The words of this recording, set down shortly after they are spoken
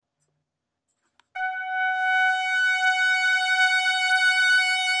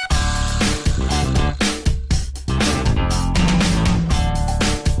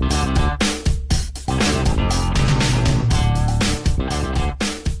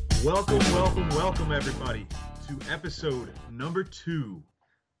Welcome, everybody, to episode number 2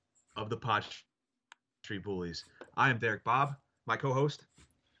 of the Pod Street Bullies. I am Derek Bob, my co-host.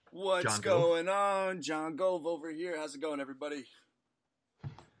 What's John going on? John Gove over here. How's it going, everybody?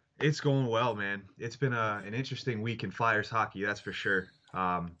 It's going well, man. It's been an interesting week in Flyers hockey, that's for sure.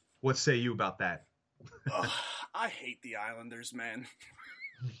 What say you about that? I hate the Islanders, man.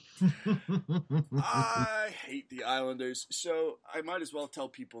 I hate the Islanders, so I might as well tell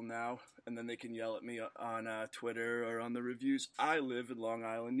people now, and then they can yell at me on Twitter or on the reviews. I live in Long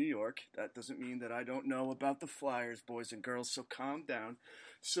Island, New York. That doesn't mean that I don't know about the Flyers, boys and girls, so calm down.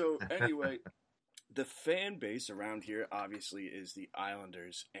 So anyway, the fan base around here obviously is the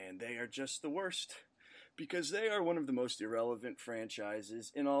Islanders, and they are just the worst because they are one of the most irrelevant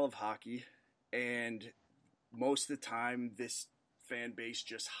franchises in all of hockey, and most of the time this fan base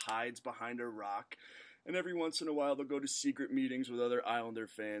just hides behind a rock, and every once in a while they'll go to secret meetings with other Islander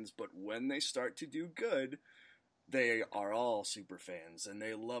fans, but when they start to do good, they are all super fans, and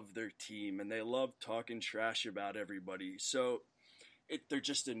they love their team, and they love talking trash about everybody, so they're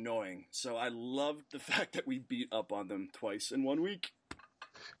just annoying. So I love the fact that we beat up on them twice in 1 week.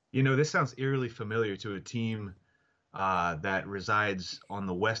 You know, this sounds eerily familiar to a team that resides on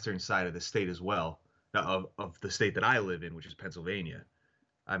the western side of the state as well. Of the state that I live in, which is Pennsylvania.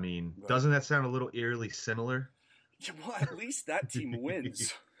 I mean, right. Doesn't that sound a little eerily similar? Yeah, well, at least that team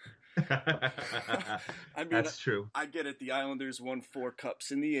wins. I mean, that's true. I get it. The Islanders won 4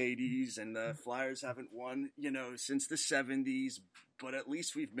 cups in the 80s, and the Flyers haven't won, since the 70s, but at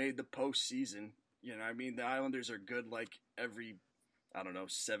least we've made the postseason. I mean, the Islanders are good like every,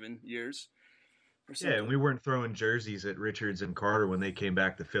 7 years. Yeah, and we weren't throwing jerseys at Richards and Carter when they came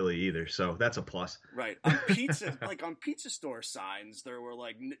back to Philly either, so that's a plus. Right. On pizza store signs, there were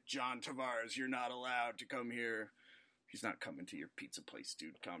like, John Tavares, you're not allowed to come here. He's not coming to your pizza place,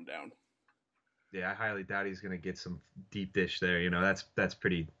 dude. Calm down. Yeah, I highly doubt he's going to get some deep dish there. That's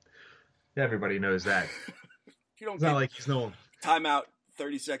pretty. Everybody knows that. Not like he's no timeout.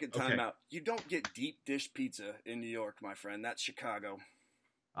 30-second timeout. Okay. You don't get deep dish pizza in New York, my friend. That's Chicago.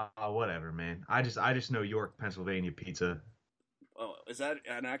 Whatever, man. I just know York, Pennsylvania pizza. Oh, is that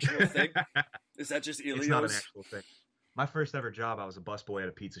an actual thing? Is that just Elio's? It's not an actual thing. My first ever job, I was a busboy at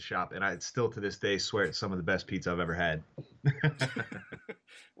a pizza shop, and I still to this day swear it's some of the best pizza I've ever had.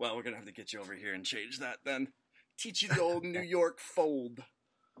 Well, we're gonna have to get you over here and change that then. Teach you the old New York fold.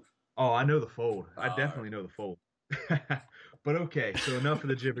 Oh, I know the fold. I definitely know the fold. But okay, so enough of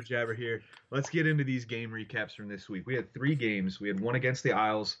the jibber jabber here. Let's get into these game recaps from this week. We had 3 games. We had one against the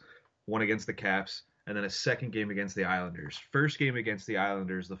Isles, one against the Caps, and then a second game against the Islanders. First game against the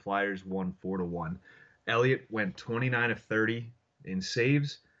Islanders, the Flyers won 4-1. Elliott went 29 of 30 in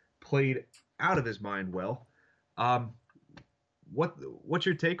saves, played out of his mind well. What's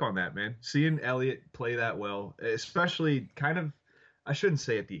your take on that, man? Seeing Elliott play that well, especially kind of, I shouldn't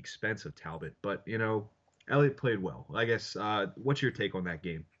say at the expense of Talbot, but Elliott played well. I guess, what's your take on that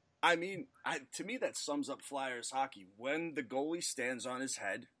game? I mean, to me, that sums up Flyers hockey. When the goalie stands on his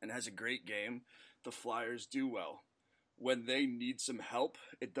head and has a great game, the Flyers do well. When they need some help,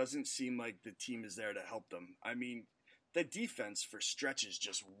 it doesn't seem like the team is there to help them. I mean, the defense for stretches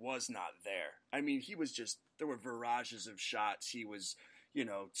just was not there. I mean, there were barrages of shots. He was,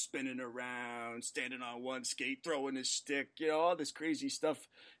 spinning around, standing on one skate, throwing his stick, all this crazy stuff.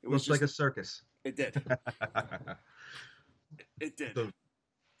 It was like a circus. It did. It did.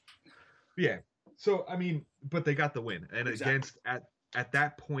 Yeah. So, I mean, but they got the win. And exactly. Against, at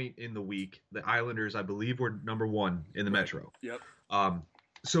that point in the week, the Islanders, I believe, were number 1 in the Metro. Yep.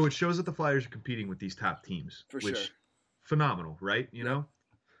 So it shows that the Flyers are competing with these top teams. For sure. Phenomenal, right? You know?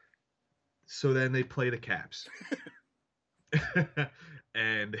 So then they play the Caps.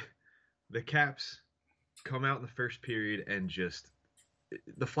 And the Caps come out in the first period and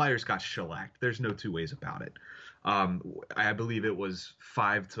the Flyers got shellacked. There's no two ways about it. I believe it was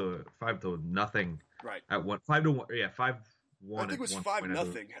 5-0. Right. At 5-1. Yeah, 5-1. I think it was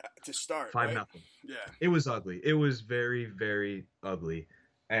 5-0 to start. 5-0. Right? Yeah. It was ugly. It was very, very ugly.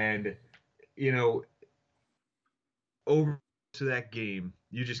 And over to that game,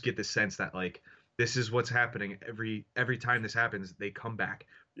 you just get the sense that this is what's happening every time this happens. They come back,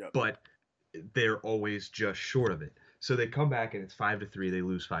 but they're always just short of it. So they come back and it's 5-3. They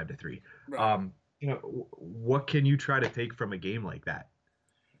lose 5-3. Right. What can you try to take from a game like that?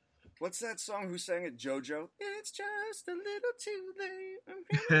 What's that song? Who sang it? JoJo? It's just a little too late.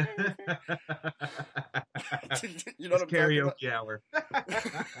 You know what I'm talking about? Karaoke hour.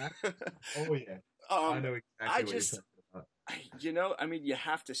 Oh yeah. I know exactly what you're talking about. I mean, you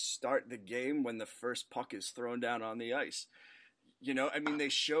have to start the game when the first puck is thrown down on the ice. You know, I mean, they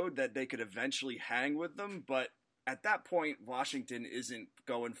showed that they could eventually hang with them, but at that point, Washington isn't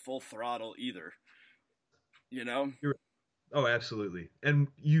going full throttle either. You know? You're, oh, absolutely. And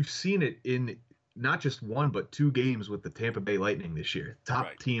you've seen it in not just one but two games with the Tampa Bay Lightning this year. Top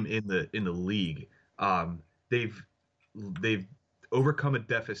Right. team in the league. They've they've overcome a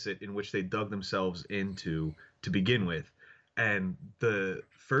deficit in which they dug themselves into to begin with. And the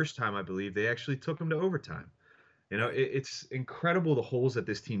first time, I believe, they actually took them to overtime. You know, Right. it's incredible the holes that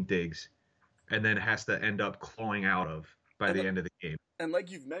this team digs and then has to end up clawing out of by And the end of the game. and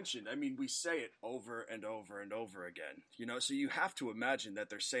like you've mentioned, I mean, we say it over and over and over again. You know, so you have to imagine that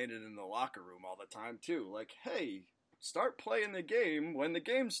they're saying it in the locker room all the time too. Like, hey, start playing the game when the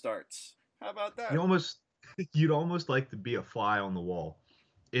game starts. How about that? You almost you'd almost like to be a fly on the wall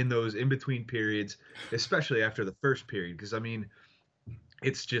in those in between periods, especially after the first period, because I mean,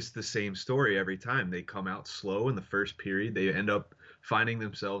 it's just the same story every time. They come out slow in the first period. They end up finding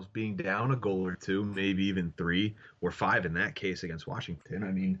themselves being down a goal or two, maybe even three or five in that case against Washington.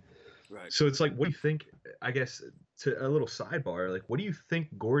 I mean, Right. so it's like, what do you think? I guess to a little sidebar, like, what do you think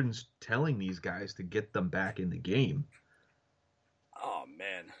Gordon's telling these guys to get them back in the game? Oh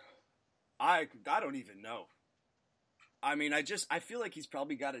man, I don't even know. I mean, I feel like he's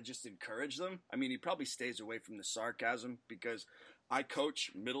probably got to just encourage them. I mean, he probably stays away from the sarcasm because I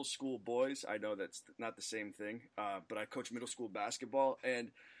coach middle school boys. I know that's not the same thing, but I coach middle school basketball,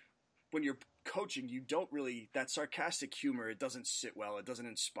 and when you're coaching, you don't really that sarcastic humor. It doesn't sit well. It doesn't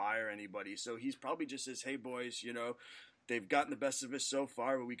inspire anybody. So he's probably just says, "Hey boys, you know, they've gotten the best of us so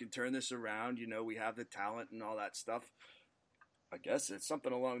far, but we can turn this around. You know, we have the talent and all that stuff." I guess it's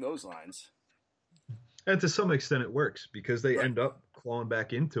something along those lines. And to some extent, it works because they Right. end up clawing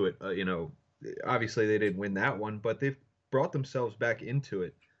back into it. Obviously they didn't win that one, but they've brought themselves back into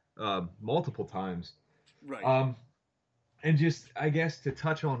it multiple times. Right. Um, and just, I guess, to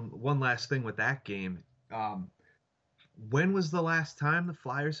touch on one last thing with that game, um, when was the last time the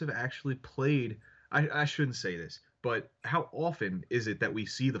Flyers have actually played? I shouldn't say this, but how often is it that we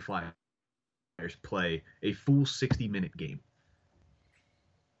see the Flyers play a full 60-minute game?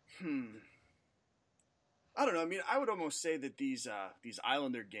 Hmm. I don't know. I mean, I would almost say that these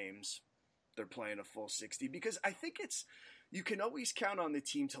Islander games, they're playing a full 60 because I think it's you can always count on the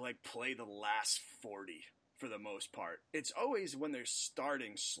team to like play the last 40 for the most part. It's always when they're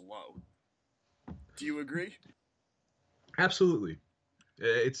starting slow. Do you agree? Absolutely.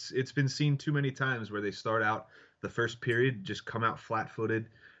 It's been seen too many times where they start out the first period, just come out flat-footed,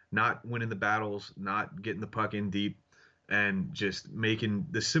 not winning the battles, not getting the puck in deep, and just making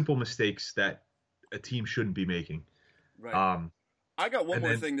the simple mistakes that a team shouldn't be making. Right. Um, I got one and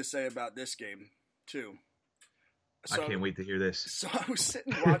more then thing to say about this game too. I So can't wait to hear this. so I was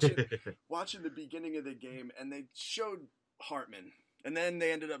sitting watching the beginning of the game and they showed Hartman and then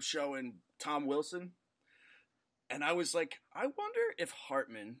they ended up showing Tom Wilson. And I was like, I wonder if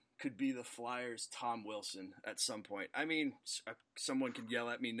Hartman could be the Flyers' Tom Wilson at some point. I mean, someone can yell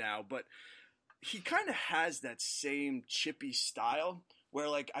at me now, but he kind of has that same chippy style where,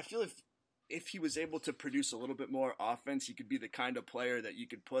 like, I feel if he was able to produce a little bit more offense, he could be the kind of player that you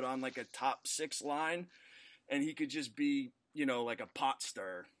could put on like a top six line, and he could just be, you know, like a pot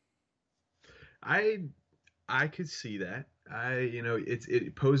stirrer. I I could see that.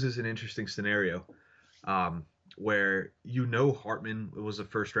 It poses an interesting scenario, um, where Hartman was a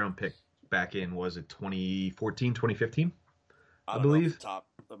first round pick back in, was it 2014, 2015, I I don't know off the believe. top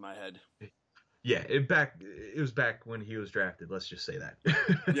of my head. Yeah, it was back when he was drafted. Let's just say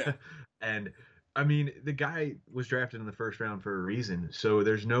Yeah, that. And I mean, the guy was drafted in the first round for a reason. So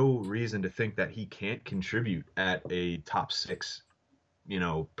there's no reason to think that he can't contribute at a top six,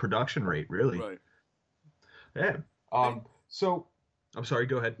 production rate, really. right. Yeah. And So I'm sorry.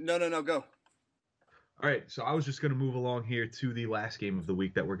 Go ahead. no, no, no, go. All right. So I was just going to move along here to the last game of the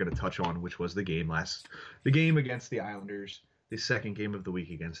week that we're going to touch on, which was the game against the Islanders, the second game of the week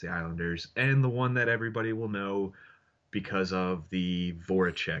against the Islanders, and the one that everybody will know because of the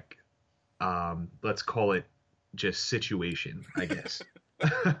Voracek, let's call it just situation, I guess.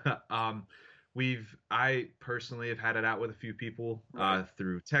 um, I personally have had it out with a few people Right.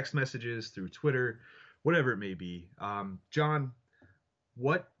 through text messages, through Twitter, whatever it may be. John,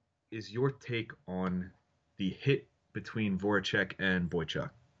 what is your take on the hit between Voracek and Boychuk?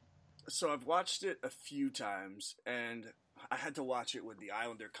 So I've watched it a few times, and I had to watch it with the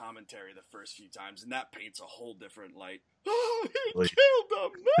Islander commentary the first few times, and that paints a whole different light. Oh, he Like,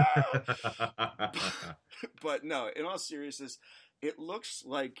 killed him! No! But no, in all seriousness, it looks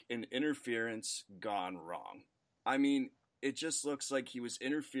like an interference gone wrong. I mean, it just looks like he was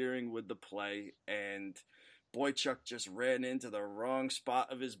interfering with the play, and Boychuk just ran into the wrong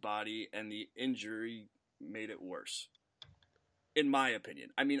spot of his body, and the injury made it worse. In my opinion.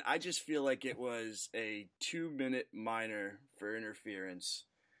 I mean, I just feel like it was a 2-minute minor for interference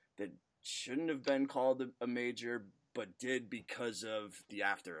that shouldn't have been called a major, but did because of the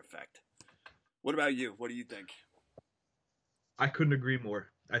after effect. What about you? What do you think? I couldn't agree more.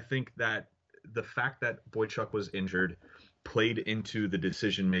 I think that the fact that Boychuk was injured played into the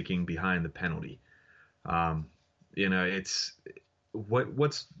decision making behind the penalty. Um, it's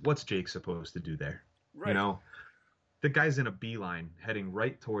what's Jake supposed to do there? You Right. know, the guy's in a beeline heading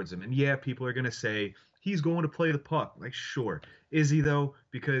right towards him, and yeah, people are gonna say he's going to play the puck. Like, sure, is he though?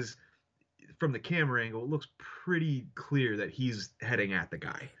 Because from the camera angle, it looks pretty clear that he's heading at the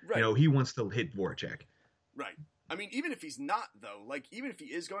guy. Right. He wants to hit Voracek. Right. I mean, even if he's not though, like even if he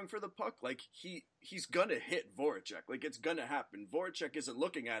is going for the puck, like he's gonna hit Voracek. Like it's gonna happen. Voracek isn't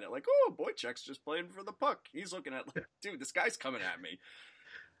looking at it like, oh, Boychuk's just playing for the puck. He's looking at like, dude, this guy's coming at me.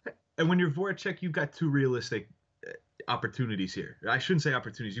 And when you're Voracek, you've got two realistic opportunities here. I shouldn't say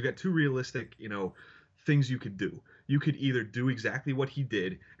opportunities. You've got two realistic, things you could do. You could either do exactly what he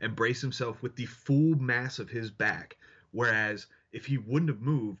did and brace himself with the full mass of his back, whereas if he wouldn't have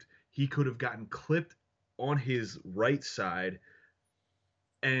moved, he could have gotten clipped on his right side,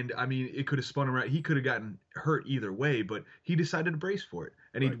 and I mean, it could have spun around. He could have gotten hurt either way, but he decided to brace for it,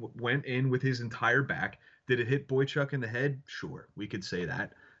 and right. He went in with his entire back. Did it hit Boychuk in the head? Sure, we could say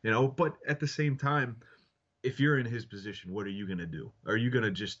that, but at the same time, if you're in his position, what are you going to do? Are you going to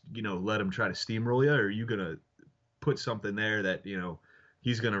just, let him try to steamroll you? Or are you going to put something there that,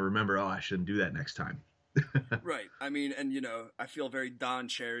 he's going to remember, oh, I shouldn't do that next time? Right. I mean, and, I feel very Don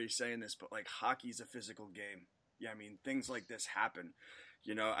Cherry saying this, but like hockey's a physical game. Yeah, I mean, things like this happen.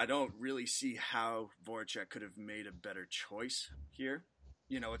 I don't really see how Voracek could have made a better choice here.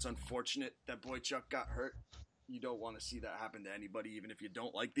 It's unfortunate that Boychuk got hurt. You don't want to see that happen to anybody, even if you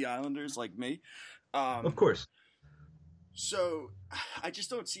don't like the Islanders, like me. Of course. So I just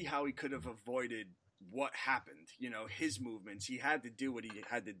don't see how he could have avoided what happened. His movements. He had to do what he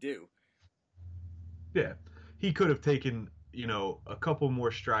had to do. Yeah. He could have taken, a couple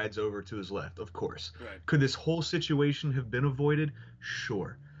more strides over to his left, of course. Right. Could this whole situation have been avoided?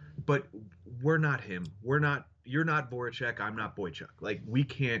 Sure. But we're not him. You're not Voracek. I'm not Boychuk. Like, we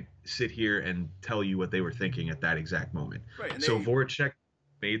can't sit here and tell you what they were thinking at that exact moment. Right. So Voracek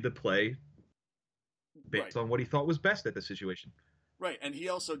made the play based on what he thought was best at the situation. Right. And he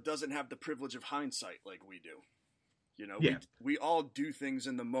also doesn't have the privilege of hindsight like we do. Yeah. We all do things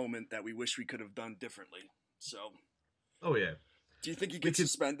in the moment that we wish we could have done differently. So. Oh, yeah. Do you think he gets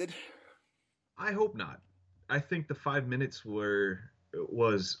suspended? I hope not. I think the 5 minutes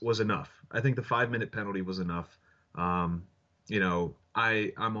was enough. I think the 5-minute penalty was enough. I'm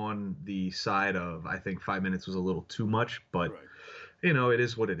on the side of, I think 5 minutes was a little too much, but right. It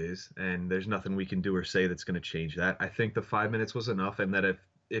is what it is, and there's nothing we can do or say that's going to change that. I think the 5 minutes was enough, and that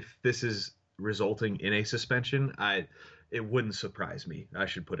if this is resulting in a suspension, it wouldn't surprise me. I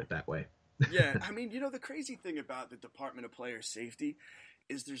should put it that way. Yeah, I mean, the crazy thing about the Department of Player Safety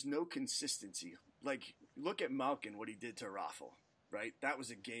is there's no consistency. Like, look at Malkin, what he did to Raffle, right? That was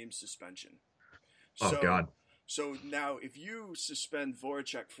a game suspension. Oh, God. So now, if you suspend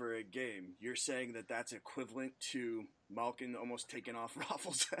Voracek for a game, you're saying that that's equivalent to Malkin almost taking off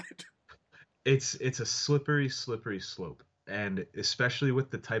Raffle's head? It's a slippery slope. And especially with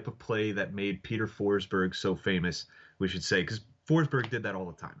the type of play that made Peter Forsberg so famous, we should say, because Forsberg did that all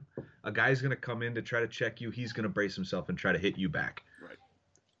the time. A guy's going to come in to try to check you. He's going to brace himself and try to hit you back. Right.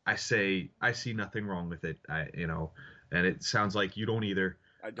 I see nothing wrong with it. And it sounds like you don't either.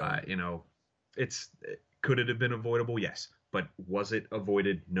 I don't. Could it have been avoidable? Yes. But was it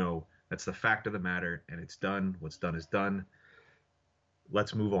avoided? No. That's the fact of the matter, and it's done. What's done is done.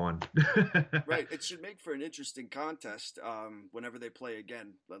 Let's move on. Right. It should make for an interesting contest whenever they play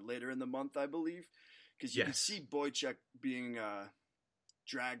again, later in the month, I believe. Because you can see Boychuk being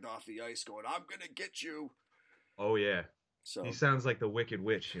dragged off the ice going, I'm going to get you. Oh, yeah. So he sounds like the Wicked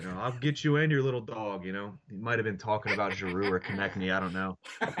Witch, I'll get you and your little dog, He might have been talking about Giroux or Konechny, I don't know.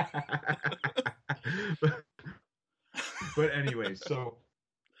 but anyway, so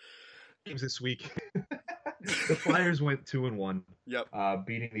games this week. The Flyers went 2-1. Yep.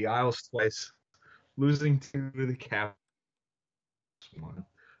 Beating the Isles twice, losing to the Caps.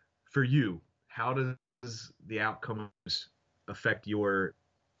 For you, how does the outcomes affect your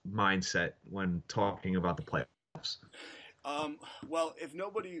mindset when talking about the playoffs? Well, if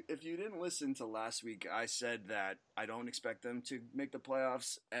you didn't listen to last week, I said that I don't expect them to make the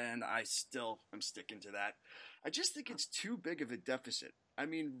playoffs, and I'm sticking to that. I just think it's too big of a deficit. I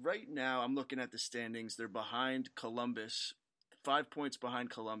mean, right now I'm looking at the standings. They're behind Columbus, 5 points behind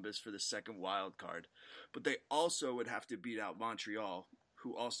Columbus for the second wild card, but they also would have to beat out Montreal,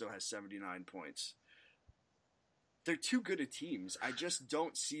 who also has 79 points. They're too good of teams. I just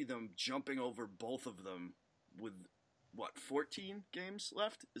don't see them jumping over both of them with 14 games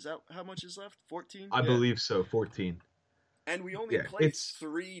left? Is that how much is left? 14? I believe so, 14. And we only play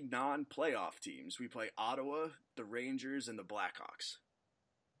three non-playoff teams. We play Ottawa, the Rangers, and the Blackhawks.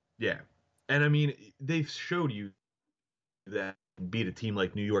 Yeah. And I mean, they've showed you that beat a team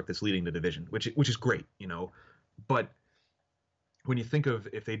like New York that's leading the division, which is great, you know. But when you think of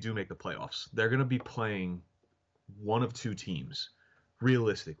if they do make the playoffs, they're going to be playing one of two teams.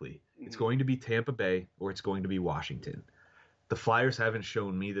 Realistically, it's going to be Tampa Bay or it's going to be Washington. The Flyers haven't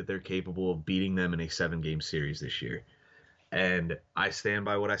shown me that they're capable of beating them in a 7-game series this year. And I stand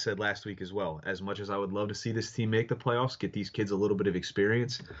by what I said last week as well. As much as I would love to see this team make the playoffs, get these kids a little bit of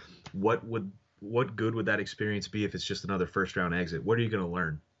experience, what good would that experience be if it's just another first-round exit? What are you going to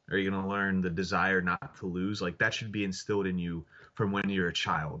learn? Are you going to learn the desire not to lose? Like, that should be instilled in you from when you're a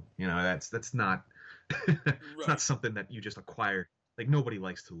child. You know, that's not it's not something that you just acquire. Like, nobody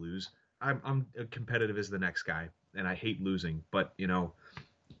likes to lose. I'm competitive as the next guy, and I hate losing. But, you know,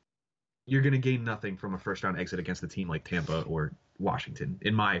 you're going to gain nothing from a first-round exit against a team like Tampa or Washington,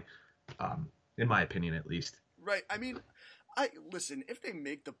 in my opinion, at least. Right. I mean, listen, if they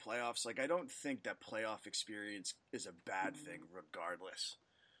make the playoffs, like, I don't think that playoff experience is a bad thing regardless.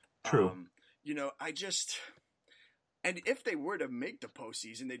 True. You know, and if they were to make the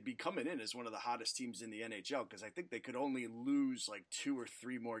postseason, they'd be coming in as one of the hottest teams in the NHL because I think they could only lose like 2 or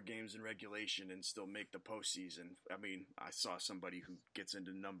 3 more games in regulation and still make the postseason. I mean, I saw somebody who gets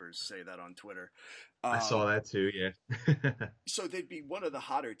into numbers say that on Twitter. I saw that too, yeah. So they'd be one of the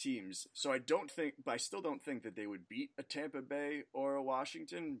hotter teams. So I still don't think that they would beat a Tampa Bay or a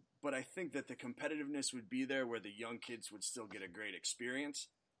Washington, but I think that the competitiveness would be there where the young kids would still get a great experience.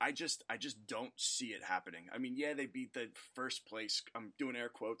 I just don't see it happening. I mean, yeah, they beat the first place, I'm doing air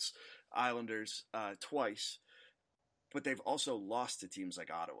quotes, Islanders twice, but they've also lost to teams like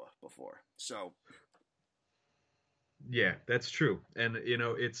Ottawa before. So, yeah, that's true. And, you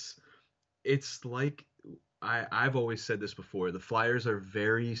know, it's like I've always said this before. The Flyers are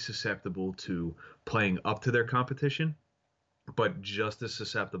very susceptible to playing up to their competition, but just as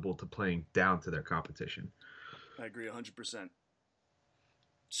susceptible to playing down to their competition. I agree 100%.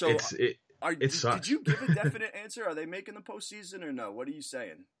 So, did you give a definite answer? Are they making the postseason or no? What are you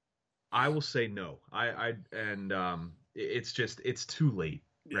saying? I will say no. It's too late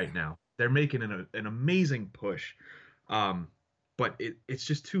right now. They're making an amazing push, but it's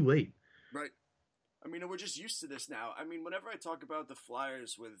just too late. Right. I mean, we're just used to this now. I mean, whenever I talk about the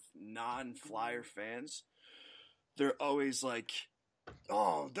Flyers with non-Flyer fans, they're always like,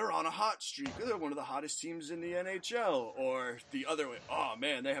 oh, they're on a hot streak. They're one of the hottest teams in the NHL. Or the other way, oh,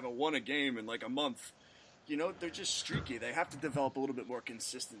 man, they haven't won a game in like a month. You know, they're just streaky. They have to develop a little bit more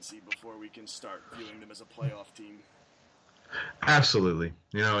consistency before we can start viewing them as a playoff team. Absolutely.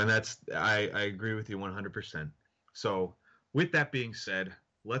 You know, and I agree with you 100%. So with that being said,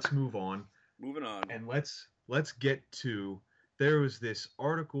 let's move on. Moving on. And let's get to, there was this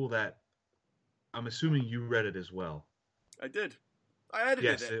article that I'm assuming you read it as well. I did. I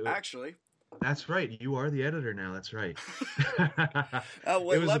edited it, actually. That's right. You are the editor now. That's right.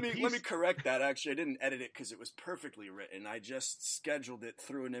 Let me correct that. Actually, I didn't edit it because it was perfectly written. I just scheduled it,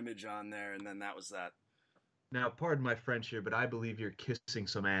 threw an image on there, and then that was that. Now, pardon my French here, but I believe you're kissing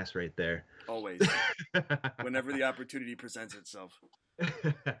some ass right there. Always. Whenever the opportunity presents itself.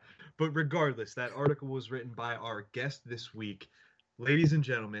 But regardless, that article was written by our guest this week. Ladies and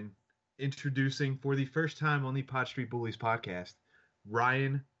gentlemen, introducing for the first time on the Pod Street Bullies podcast,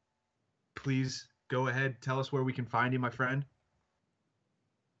 Ryan. Please go ahead. Tell us where we can find you, my friend.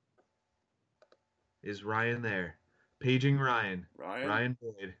 Is Ryan there? Paging Ryan. Ryan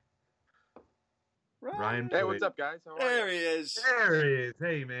Boyd. Ryan Boyd. Hey, what's up, guys? How are there you? He is. There he is.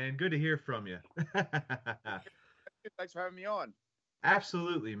 Hey, man. Good to hear from you. Thanks for having me on.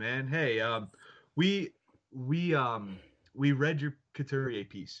 Absolutely, man. Hey, we read your Couturier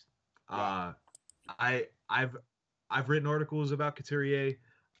piece. I've written articles about Couturier,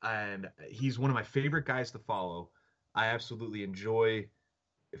 and he's one of my favorite guys to follow. I absolutely enjoy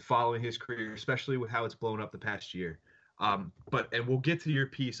following his career, especially with how it's blown up the past year. And we'll get to your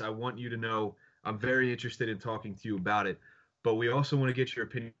piece. I want you to know I'm very interested in talking to you about it, but we also want to get your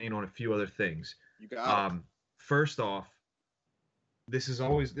opinion on a few other things. You got it. First off, this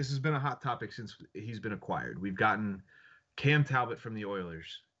has been a hot topic since he's been acquired. We've gotten Cam Talbot from the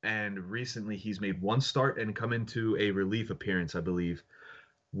Oilers, and recently he's made one start and come into a relief appearance, I believe.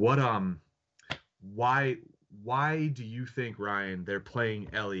 What why why do you think, Ryan, they're playing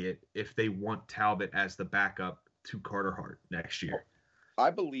Elliott if they want Talbot as the backup to Carter Hart next year? I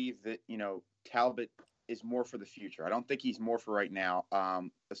believe that, Talbot is more for the future. I don't think he's more for right now,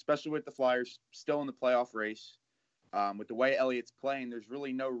 especially with the Flyers still in the playoff race. With the way Elliott's playing, there's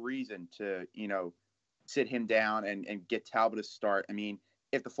really no reason to, sit him down and get Talbot to start. I mean,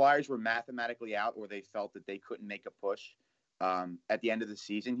 if the Flyers were mathematically out or they felt that they couldn't make a push at the end of the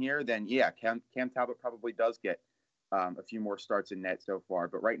season here, then, yeah, Cam Talbot probably does get a few more starts in net so far.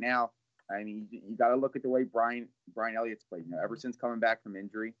 But right now, I mean, you got to look at the way Brian Elliott's played. Ever since coming back from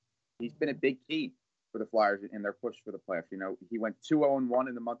injury, he's been a big key for the Flyers in their push for the playoffs. He went 2-0-1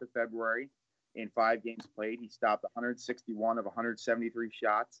 in the month of February in 5 games played. He stopped 161 of 173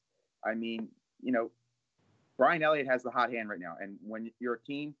 shots. I mean, Brian Elliott has the hot hand right now. And when you're a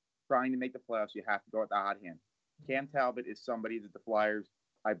team trying to make the playoffs, you have to go with the hot hand. Cam Talbot is somebody that the Flyers,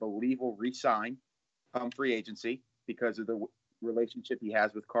 I believe, will re-sign come free agency because of the relationship he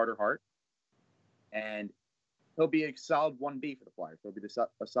has with Carter Hart. And he'll be a solid 1B for the Flyers. He'll be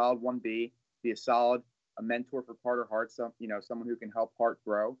a solid 1B, be a mentor for Carter Hart, someone who can help Hart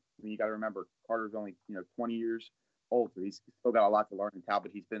grow. I mean, you got to remember, Carter's only, 20 years old, so he's still got a lot to learn. And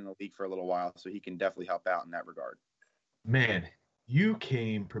Talbot, he's been in the league for a little while, so he can definitely help out in that regard. Man, you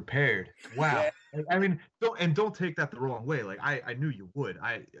came prepared. Wow. Yeah. I mean, don't take that the wrong way. Like I knew you would.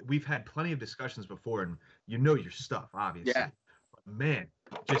 We've had plenty of discussions before, and you know your stuff, obviously. Yeah. But man,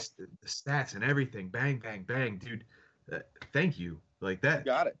 just the stats and everything, bang, bang, bang, dude. Thank you. Like that. You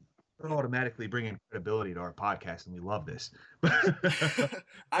got it. Automatically bringing credibility to our podcast, and we love this. I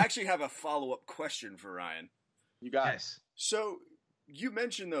actually have a follow-up question for Ryan. You got it. So you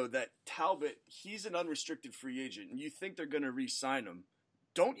mentioned, though, that Talbot, he's an unrestricted free agent, and you think they're going to re-sign him.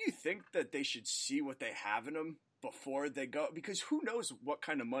 Don't you think that they should see what they have in him before they go? Because who knows what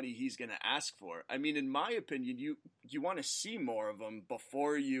kind of money he's going to ask for. I mean, in my opinion, you want to see more of him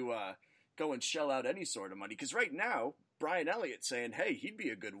before you go and shell out any sort of money. Because right now, Brian Elliott's saying, hey, he'd be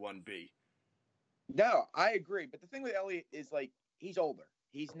a good 1B. No, I agree. But the thing with Elliott is, like, he's older.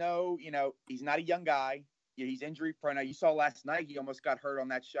 He's he's not a young guy. He's injury prone. Now, you saw last night he almost got hurt on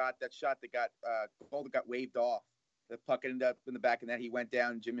that shot that got waved off. The puck ended up in the back of the net. He went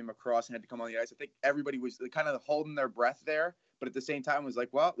down. Jimmy McCross had to come on the ice. I think everybody was kind of holding their breath there, but at the same time was like,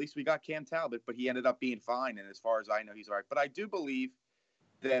 well, at least we got Cam Talbot, but he ended up being fine. And as far as I know, he's all right. But I do believe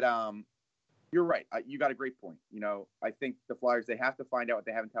that you're right. You got a great point. I think the Flyers, they have to find out what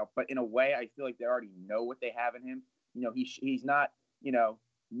they have in Talbot. But in a way, I feel like they already know what they have in him. He's not,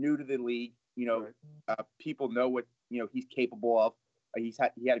 new to the league. Right. People know what he's capable of. He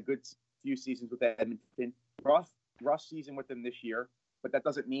had a good few seasons with Edmonton. Rough season with him this year, but that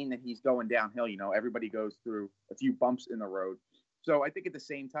doesn't mean that he's going downhill. Everybody goes through a few bumps in the road. So I think at the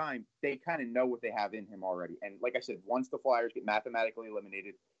same time, they kind of know what they have in him already. And like I said, once the Flyers get mathematically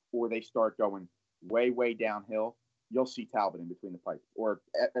eliminated or they start going way, way downhill, you'll see Talbot in between the pipes, or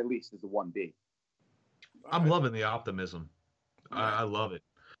at least as a 1B. I'm loving the optimism. I love it.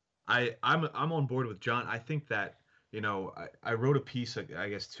 I'm on board with John. I think that, I wrote a piece, I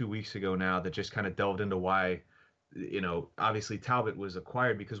guess 2 weeks ago now, that just kind of delved into why, obviously Talbot was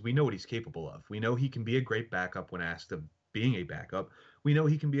acquired because we know what he's capable of. We know he can be a great backup when asked of being a backup. We know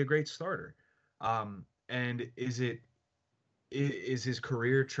he can be a great starter. And is his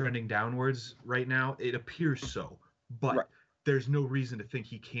career trending downwards right now? It appears so, but right. There's no reason to think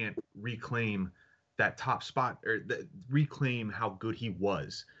he can't reclaim that top spot or reclaim how good he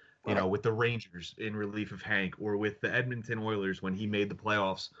was. With the Rangers in relief of Hank, or with the Edmonton Oilers when he made the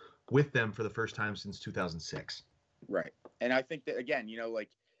playoffs with them for the first time since 2006. Right. And I think that, again,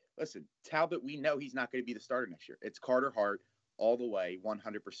 listen, Talbot, we know he's not going to be the starter next year. It's Carter Hart all the way,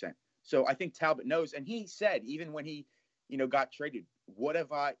 100%. So I think Talbot knows. And he said, even when he, got traded, would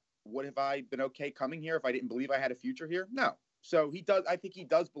have I been okay coming here if I didn't believe I had a future here? No. So I think he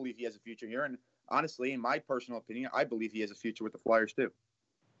does believe he has a future here. And honestly, in my personal opinion, I believe he has a future with the Flyers too.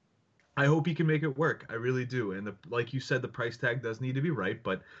 I hope he can make it work. I really do. And like you said, the price tag does need to be right.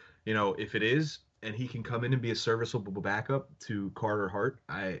 But, if it is, and he can come in and be a serviceable backup to Carter Hart,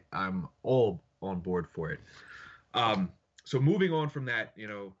 I'm all on board for it. So moving on from that,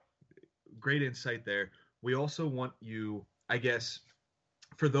 great insight there. We also want you, I guess,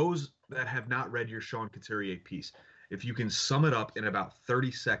 for those that have not read your Sean Couturier piece, if you can sum it up in about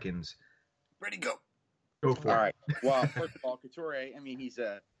 30 seconds. Ready, go. Go for it. All right. Well, first of all, Couturier, I mean, he's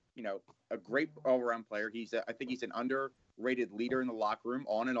a great all-around player. I think he's an rated leader in the locker room,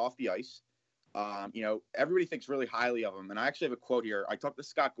 on and off the ice. Everybody thinks really highly of him. And I actually have a quote here. I talked to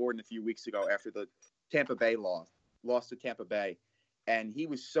Scott Gordon a few weeks ago after the Tampa Bay lost to Tampa Bay. And he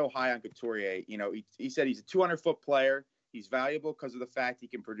was so high on Couturier. He said he's a 200-foot player. He's valuable because of the fact he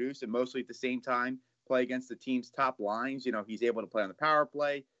can produce and mostly at the same time play against the team's top lines. He's able to play on the power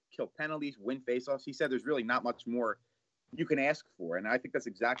play, kill penalties, win faceoffs. He said there's really not much more you can ask for. And I think that's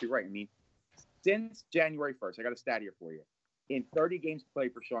exactly right. I mean, since January 1st, I got a stat here for you. In 30 games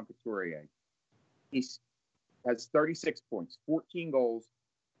played for Sean Couturier, he has 36 points, 14 goals,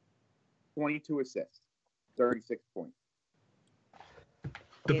 22 assists, 36 points.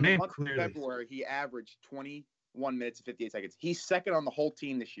 In the month of February, he averaged 21 minutes and 58 seconds. He's second on the whole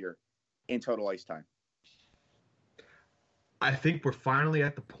team this year in total ice time. I think we're finally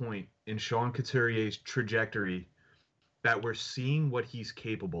at the point in Sean Couturier's trajectory that we're seeing what he's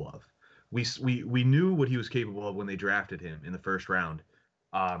capable of. We knew what he was capable of when they drafted him in the first round.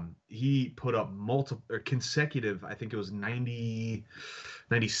 He put up consecutive, I think it was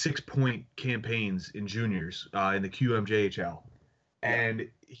 96 point campaigns in juniors in the QMJHL. And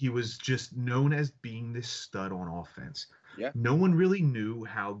he was just known as being this stud on offense. Yeah. No one really knew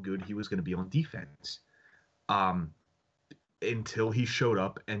how good he was going to be on defense until he showed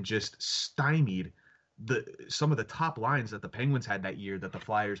up and just stymied some of the top lines that the Penguins had that year that the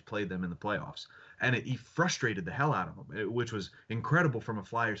Flyers played them in the playoffs. And he frustrated the hell out of them, which was incredible from a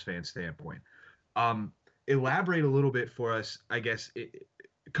Flyers fan standpoint. Elaborate a little bit for us, I guess,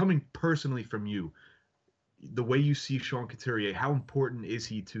 coming personally from you, the way you see Sean Couturier, how important is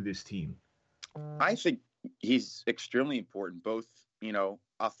he to this team? I think he's extremely important, both,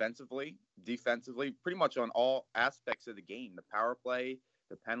 offensively, defensively, pretty much on all aspects of the game, the power play,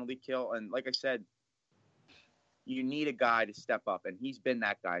 the penalty kill. And like I said, you need a guy to step up, and he's been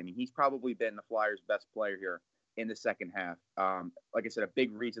that guy. I mean, he's probably been the Flyers' best player here in the second half. Like I said, a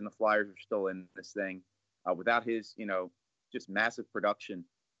big reason the Flyers are still in this thing. Without his, just massive production,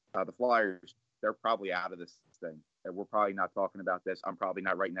 the Flyers, they're probably out of this thing. We're probably not talking about this. I'm probably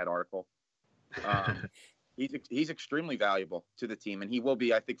not writing that article. He's extremely valuable to the team, and he will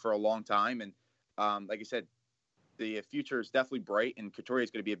be, I think, for a long time. And like I said, the future is definitely bright, and Couturier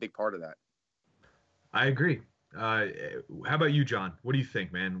is going to be a big part of that. I agree. How about you, John? What do you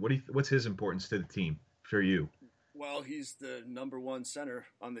think, man? What's his importance to the team for you? Well, he's the number one center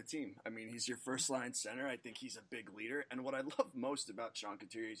on the team. I mean, he's your first line center. I think he's a big leader. And what I love most about Sean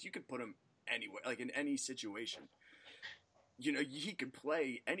Couturier is you could put him anywhere, like in any situation. He could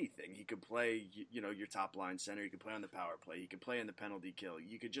play anything. He could play, your top line center. He could play on the power play. He could play in the penalty kill.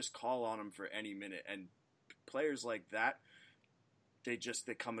 You could just call on him for any minute. And players like that, they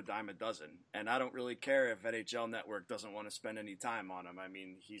come a dime a dozen. And I don't really care if NHL Network doesn't want to spend any time on him. I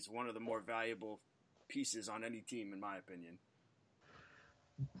mean, he's one of the more valuable pieces on any team, in my opinion.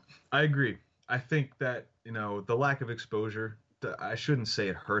 I agree. I think that, the lack of exposure, I shouldn't say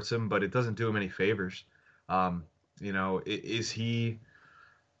it hurts him, but it doesn't do him any favors. Is he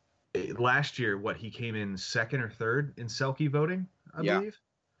last year, he came in second or third in Selke voting, I believe?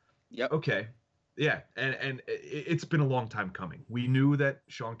 Yep. Okay. Yeah. And it's been a long time coming. We knew that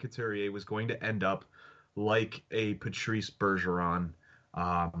Sean Couturier was going to end up like a Patrice Bergeron.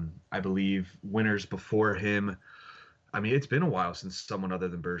 I believe winners before him. I mean, it's been a while since someone other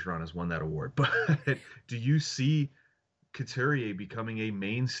than Bergeron has won that award, but do you see Couturier becoming a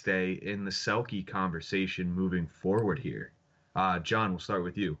mainstay in the Selke conversation moving forward here? John, we'll start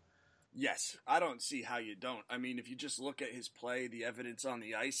with you. Yes, I don't see how you don't. I mean, if you just look at his play, the evidence on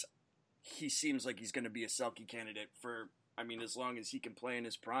the ice, he seems like he's going to be a Selke candidate for, as long as he can play in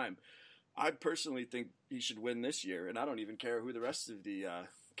his prime. I personally think he should win this year, and I don't even care who the rest of the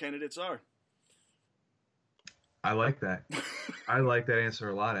candidates are. I like that. I like that answer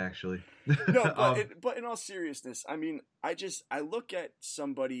a lot, actually. No, but in all seriousness, I look at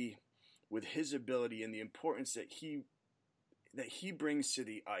somebody with his ability and the importance that he brings to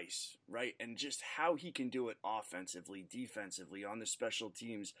the ice, right? And just how he can do it offensively, defensively, on the special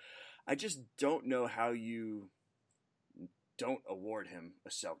teams. I just don't know how you don't award him a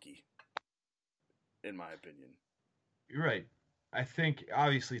Selke, in my opinion. You're right. I think,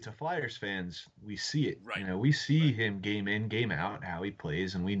 obviously, to Flyers fans, we see it. Right. We see him game in, game out, how he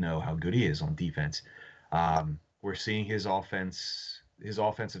plays, and we know how good he is on defense. We're seeing his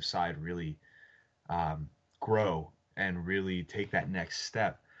offensive side really grow and really take that next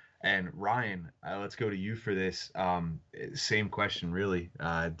step. And Ryan, let's go to you for this. Same question, really.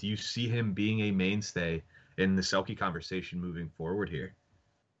 Do you see him being a mainstay in the Selke conversation moving forward here?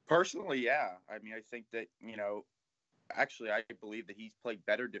 Personally, yeah. I think that, actually, I believe that he's played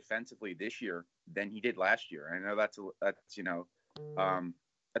better defensively this year than he did last year. I know that's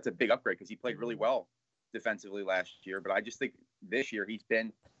that's a big upgrade because he played really well defensively last year. But I just think this year he's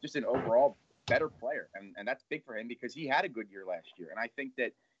been just an overall better player, and that's big for him because he had a good year last year. And I think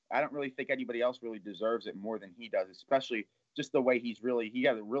that I don't really think anybody else really deserves it more than he does, especially just the way he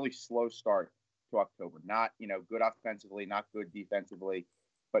had a really slow start to October. Not good offensively, not good defensively,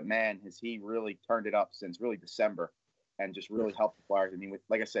 but man, has he really turned it up since really December, and just really helped the Flyers. I mean,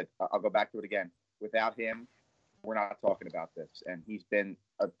 like I said, I'll go back to it again. Without him, we're not talking about this. And he's been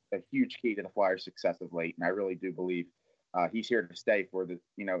a huge key to the Flyers' success of late. And I really do believe he's here to stay for in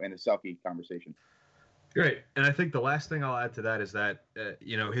the Selke conversation. Great. And I think the last thing I'll add to that is that,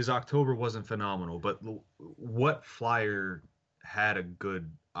 his October wasn't phenomenal, but what Flyer had a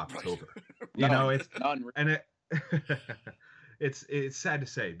good October? It's sad to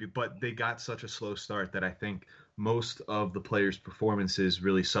say, but they got such a slow start that I think most of the players' performances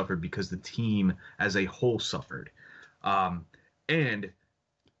really suffered because the team as a whole suffered. And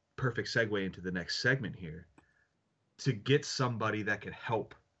perfect segue into the next segment here, to get somebody that could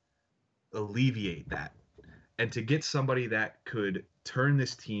help alleviate that, and to get somebody that could turn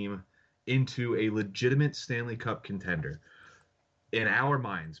this team into a legitimate Stanley Cup contender. In our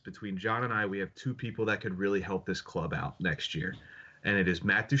minds, between John and I, we have two people that could really help this club out next year. And it is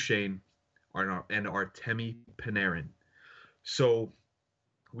Matt Duchene and Artemi Panarin. So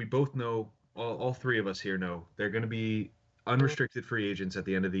we both know, all three of us here know, they're going to be unrestricted free agents at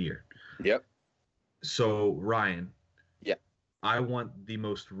the end of the year. Yep. So, Ryan. Yeah. I want the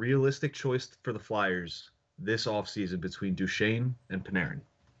most realistic choice for the Flyers this offseason between Duchene and Panarin.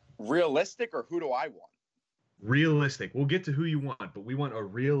 Realistic, or who do I want? Realistic. We'll get to who you want, but we want a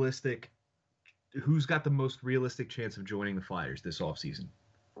realistic. Who's got the most realistic chance of joining the Flyers this offseason?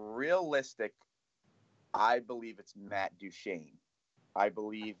 Realistic, I believe it's Matt Duchene. I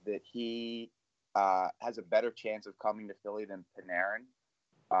believe that he has a better chance of coming to Philly than Panarin.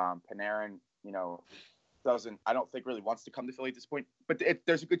 Panarin, I don't think really wants to come to Philly at this point, but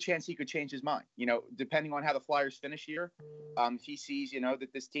there's a good chance he could change his mind. Depending on how the Flyers finish here, if he sees,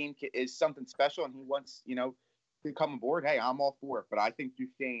 that this team is something special and he wants, to come aboard, hey, I'm all for it. But I think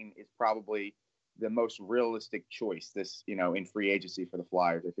Duchene is probably the most realistic choice this, in free agency for the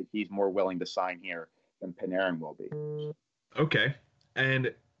Flyers. I think he's more willing to sign here than Panarin will be. Okay.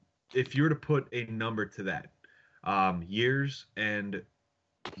 And if you were to put a number to that, years and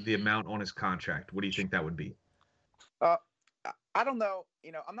the amount on his contract, what do you think that would be? I don't know.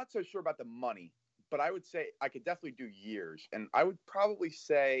 I'm not so sure about the money, but I would say I could definitely do years. And I would probably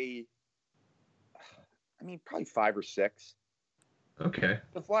say, probably 5 or 6. Okay.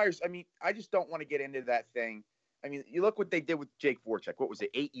 The Flyers, I just don't want to get into that thing. You look what they did with Jake Voracek. What was it,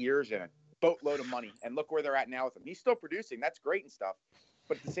 8 years and a boatload of money? And look where they're at now with him. He's still producing. That's great and stuff.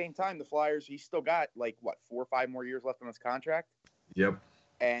 But at the same time, the Flyers, he's still got 4 or 5 more years left on his contract. Yep.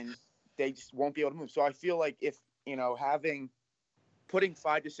 And they just won't be able to move. So I feel like if, putting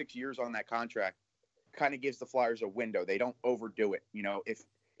 5 to 6 years on that contract kind of gives the Flyers a window. They don't overdo it.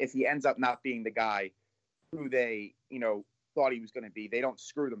 If he ends up not being the guy who they, thought he was going to be, they don't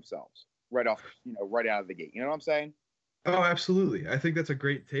screw themselves right out of the gate. You know what I'm saying? Oh, absolutely. I think that's a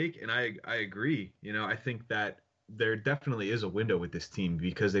great take, and I agree. I think that there definitely is a window with this team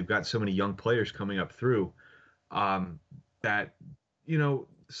because they've got so many young players coming up through that,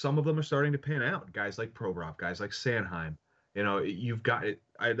 some of them are starting to pan out. Guys like Provorov, guys like Sanheim. You've got it.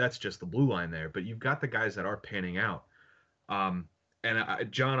 That's just the blue line there, but you've got the guys that are panning out.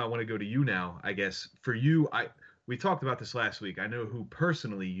 John, I want to go to you now. I guess for you, we talked about this last week. I know who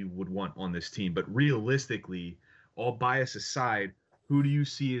personally you would want on this team, but realistically, all bias aside, who do you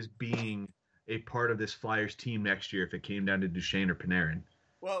see as being a part of this Flyers team next year if it came down to Duchene or Panarin?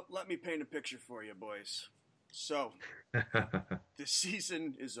 Well, let me paint a picture for you, boys. So, the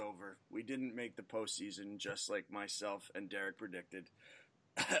season is over. We didn't make the postseason, just like myself and Derek predicted.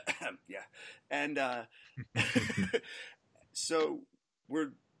 Yeah. And so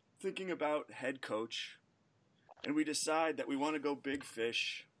we're thinking about head coach, and we decide that we want to go big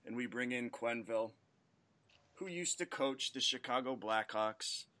fish, and we bring in Quenneville, who used to coach the Chicago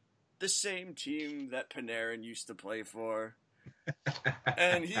Blackhawks, the same team that Panarin used to play for.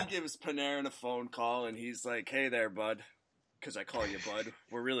 And he gives Panarin a phone call, and he's like, "Hey there, bud," because I call you bud.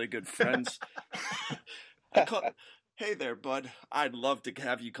 We're really good friends. "Hey there, bud. I'd love to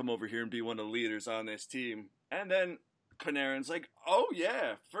have you come over here and be one of the leaders on this team." And then Panarin's like, "Oh,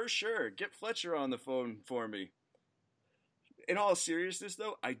 yeah, for sure. Get Fletcher on the phone for me." in all seriousness,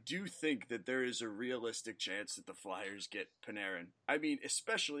 though, I do think that there is a realistic chance that the Flyers get Panarin. I mean,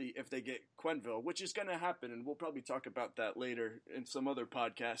 especially if they get Quenneville, which is going to happen, and we'll probably talk about that later in some other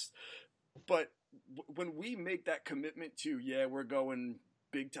podcast. But when we make that commitment to, we're going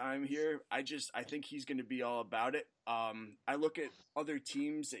big time here, I think he's going to be all about it. I look at other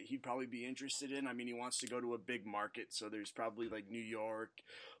teams that he'd probably be interested in. I mean, he wants to go to a big market, so there's probably like New York,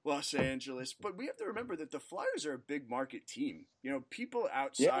 Los Angeles. But we have to remember that the Flyers are a big market team. You know, people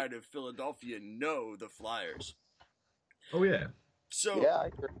outside of Philadelphia know the Flyers. Oh, yeah. So yeah, I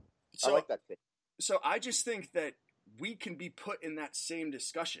agree. I like that thing. So I just think that we can be put in that same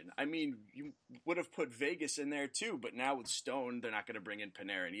discussion. I mean, you would have put Vegas in there too, but now with Stone, they're not going to bring in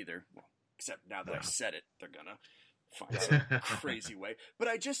Panarin either. Well, except now that I said it, they're going to find some crazy way. But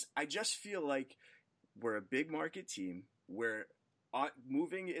I just feel like we're a big market team. We're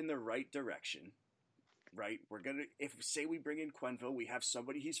moving in the right direction, right? We're going to, if say we bring in Quenneville, we have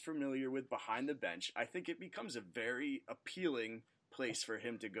somebody he's familiar with behind the bench. I think it becomes a very appealing place for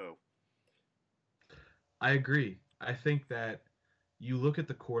him to go. I agree. I think that you look at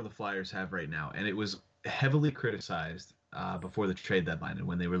the core the Flyers have right now, and it was heavily criticized before the trade deadline and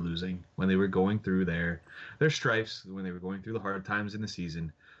when they were losing, when they were going through their strifes, when they were going through the hard times in the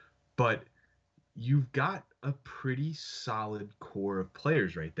season. But you've got a pretty solid core of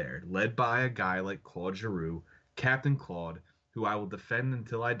players right there, led by a guy like Claude Giroux, Captain Claude, who I will defend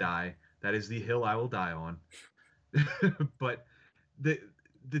until I die. That is the hill I will die on. But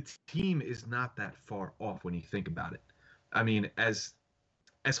the team is not that far off when you think about it. I mean, as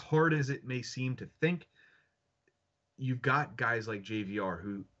hard as it may seem to think, you've got guys like JVR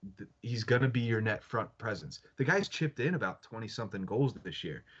who he's going to be your net front presence. The guy's chipped in about 20-something goals this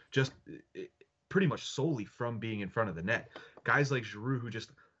year, just pretty much solely from being in front of the net. Guys like Giroux who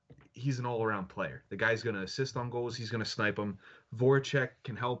he's an all-around player. The guy's going to assist on goals. He's going to snipe them. Voracek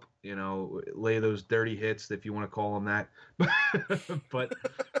can help, lay those dirty hits, if you want to call them that. But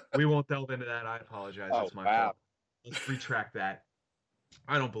we won't delve into that. I apologize. That's my fault. Let's retract that.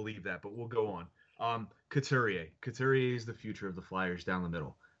 I don't believe that, but we'll go on. Couturier. Couturier is the future of the Flyers down the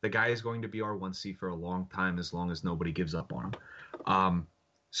middle. The guy is going to be our 1C for a long time, as long as nobody gives up on him.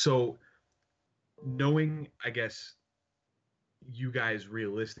 So knowing, I guess, you guys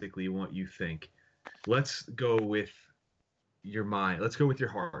realistically what you think, let's go with your mind. Let's go with your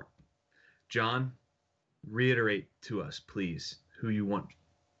heart. John, reiterate to us, please, who you want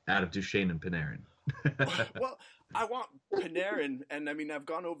out of Duchesne and Panarin. Well, I want Panarin, and I mean, I've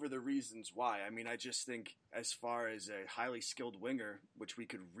gone over the reasons why. I mean, I just think as far as a highly skilled winger, which we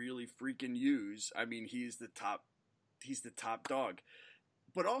could really freaking use, I mean, he's the top dog.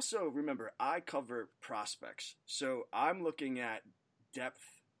 But also, remember, I cover prospects. So I'm looking at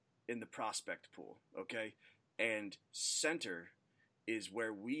depth in the prospect pool, okay? And center is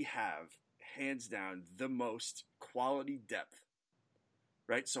where we have, hands down, the most quality depth,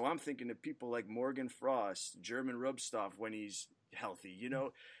 right? So I'm thinking of people like Morgan Frost, German Rubstov when he's healthy,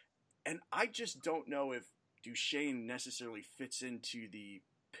 And I just don't know if Duchesne necessarily fits into the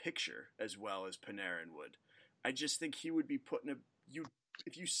picture as well as Panarin would. I just think he would be put in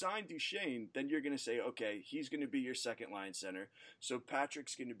if you sign Duchesne, then you're going to say, okay, he's going to be your second line center. So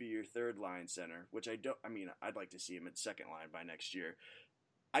Patrick's going to be your third line center, which I'd like to see him at second line by next year.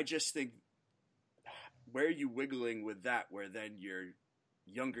 I just think, where are you wiggling with that, where then your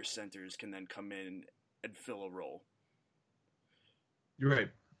younger centers can then come in and fill a role? You're right.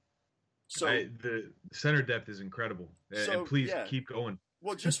 So the center depth is incredible. And please keep going.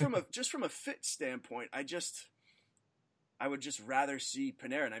 Well, just from a fit standpoint, I would just rather see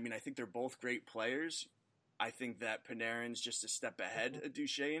Panarin. I mean, I think they're both great players. I think that Panarin's just a step ahead of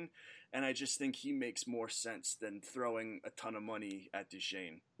Duchesne, and I just think he makes more sense than throwing a ton of money at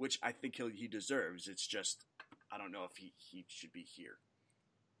Duchesne, which I think he deserves. It's just, I don't know if he should be here.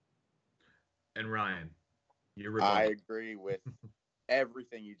 And Ryan, I agree with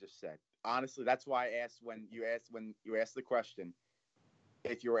everything you just said. Honestly, that's why I asked when you asked the question,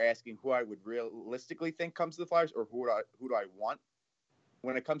 if you were asking who I would realistically think comes to the Flyers or who do I want.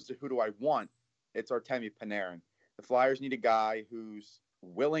 When it comes to who do I want, it's Artemi Panarin. The Flyers need a guy who's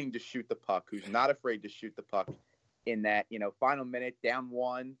willing to shoot the puck, who's not afraid to shoot the puck in that, final minute, down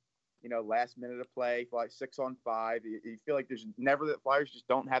one, last minute of play, like 6-on-5. You feel like there's never that Flyers just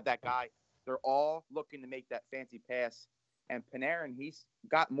don't have that guy. They're all looking to make that fancy pass. And Panarin, he's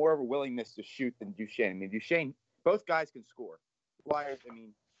got more of a willingness to shoot than Duchesne. I mean, Duchesne, both guys can score. Flyers,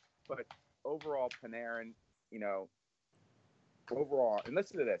 but overall, Panarin, overall, and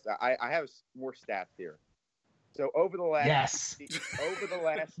listen to this. I have more stats here. So over the last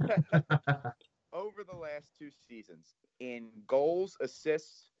 2 seasons, in goals,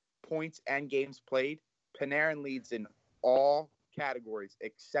 assists, points, and games played, Panarin leads in all categories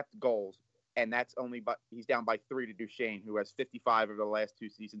except goals, and that's only he's down by 3 to Duchesne, who has 55 over the last 2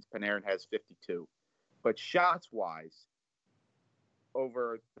 seasons. Panarin has 52. But shots-wise,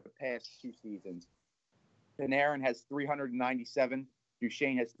 over the past 2 seasons, Panarin has 397.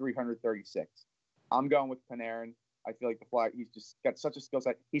 Duchesne has 336. I'm going with Panarin. I feel like the Flyers, he's just got such a skill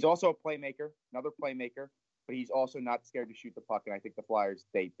set. He's also a playmaker, another playmaker, but he's also not scared to shoot the puck. And I think the Flyers,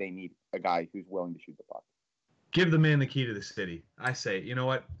 they need a guy who's willing to shoot the puck. Give the man the key to the city. I say, you know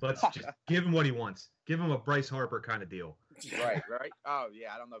what? Let's just give him what he wants. Give him a Bryce Harper kind of deal. Right. Oh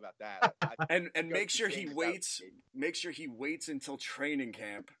yeah, I don't know about that. And make sure he waits. Make sure he waits until training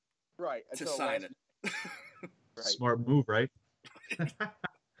camp. Right. To sign it. Right. Smart move, right?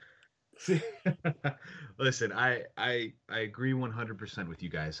 Listen, I agree 100% with you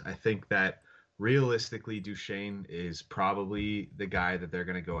guys. I think that realistically, Duchesne is probably the guy that they're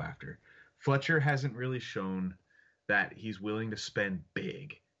going to go after. Fletcher hasn't really shown that he's willing to spend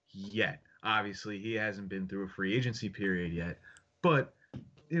big yet. Obviously, he hasn't been through a free agency period yet. But,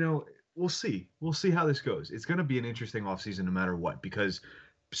 we'll see. We'll see how this goes. It's going to be an interesting offseason no matter what, because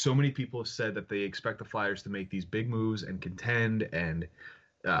so many people have said that they expect the Flyers to make these big moves and contend, and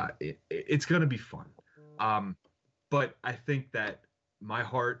it's going to be fun. But I think that my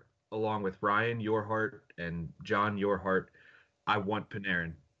heart, along with Ryan, your heart, and John, your heart, I want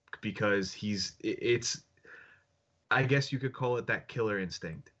Panarin because I guess you could call it that killer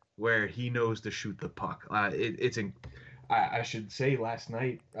instinct where he knows to shoot the puck. I should say last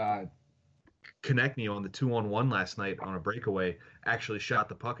night, Konechny on the 2-on-1 last night on a breakaway actually shot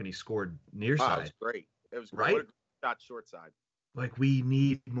the puck and he scored near side. It was great. It was right. Great. Shot short side. Like, we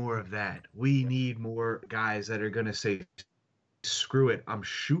need more of that. We need more guys that are going to say, screw it, I'm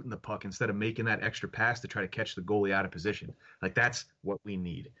shooting the puck instead of making that extra pass to try to catch the goalie out of position. Like, that's what we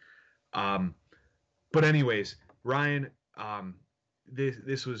need. But anyways, Ryan,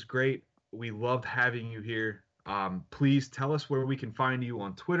 this was great. We loved having you here. Please tell us where we can find you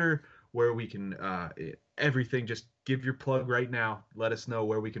on Twitter, where we can everything. Just give your plug right now. Let us know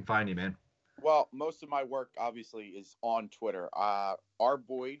where we can find you, man. Well, most of my work obviously is on Twitter.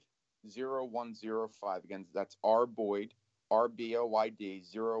 rboyd0105. Again, that's rboyd, RBOYD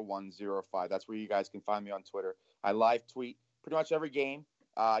 0105. That's where you guys can find me on Twitter. I live tweet pretty much every game.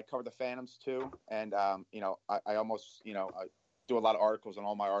 I cover the Phantoms too, and I almost I do a lot of articles, and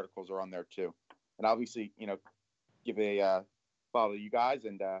all my articles are on there too. And obviously, give a follow to you guys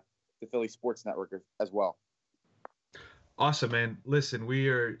and the Philly Sports Network as well. Awesome, man. Listen, we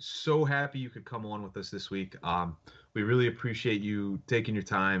are so happy you could come on with us this week. We really appreciate you taking your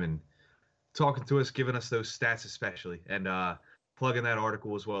time and talking to us, giving us those stats especially, and plugging that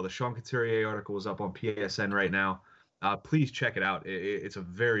article as well. The Sean Couturier article is up on PSN right now. Please check it out. It's a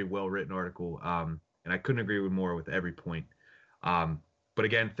very well-written article, and I couldn't agree more with every point. But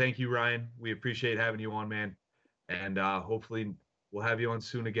again, thank you, Ryan. We appreciate having you on, man, and hopefully we'll have you on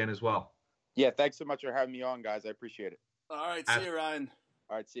soon again as well. Yeah, thanks so much for having me on, guys. I appreciate it. All right, see you, Ryan.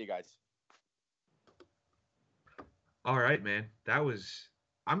 All right, see you guys. All right, man.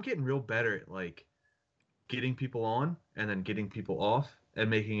 I'm getting real better at like getting people on and then getting people off and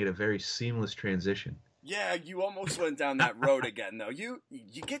making it a very seamless transition. Yeah, you almost went down that road again, though. You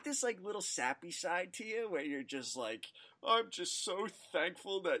get this like little sappy side to you where you're just like, I'm just so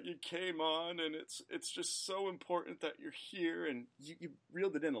thankful that you came on, and it's just so important that you're here, and you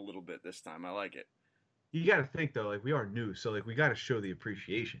reeled it in a little bit this time. I like it. You got to think though, like we are new, so like we got to show the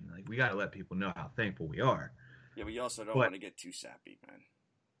appreciation. Like we got to let people know how thankful we are. Yeah, but you also don't want to get too sappy, man.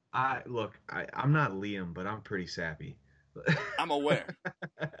 I'm not Liam, but I'm pretty sappy. I'm aware.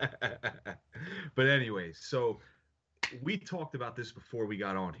 But anyways, so we talked about this before we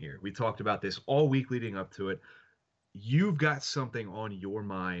got on here. We talked about this all week leading up to it. You've got something on your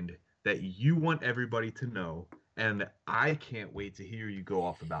mind that you want everybody to know, and I can't wait to hear you go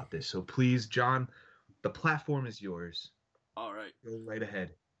off about this. So please, John, the platform is yours. All right. Go right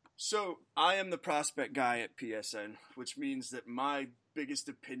ahead. So I am the prospect guy at PSN, which means that my biggest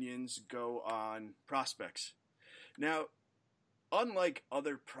opinions go on prospects. Now, unlike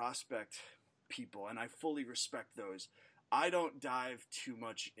other prospect people, and I fully respect those, I don't dive too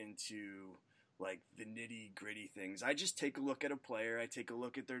much into like the nitty gritty things. I just take a look at a player, I take a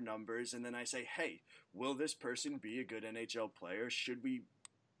look at their numbers, and then I say, hey, will this person be a good NHL player? Should we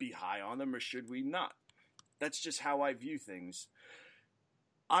be high on them or should we not? That's just how I view things.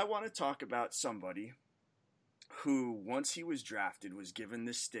 I want to talk about somebody who, once he was drafted, was given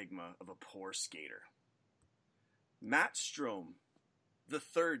the stigma of a poor skater. Matt Strome, the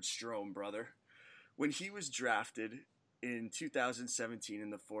third Strome brother, when he was drafted, in 2017 in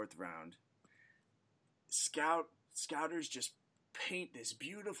the 4th round, scouters just paint this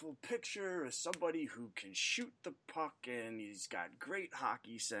beautiful picture of somebody who can shoot the puck, and he's got great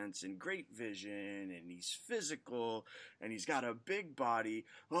hockey sense and great vision, and he's physical, and he's got a big body.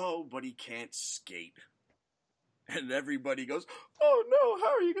 Oh, but he can't skate. And everybody goes, oh no,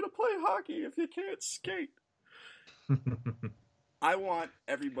 how are you going to play hockey if you can't skate? I want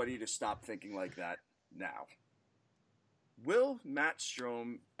everybody to stop thinking like that now. Will Matt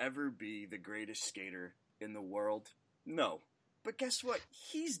Strome ever be the greatest skater in the world? No. But guess what?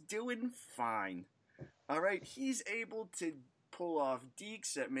 He's doing fine. All right? He's able to pull off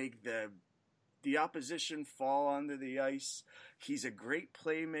dekes that make the opposition fall onto the ice. He's a great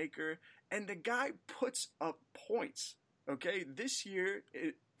playmaker. And the guy puts up points. Okay? This year,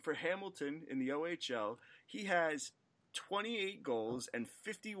 for Hamilton in the OHL, he has 28 goals and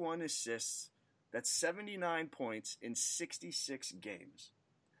 51 assists. That's 79 points in 66 games.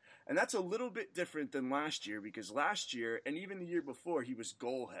 And that's a little bit different than last year, because last year, and even the year before, he was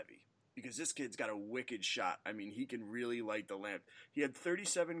goal heavy. Because this kid's got a wicked shot. I mean, he can really light the lamp. He had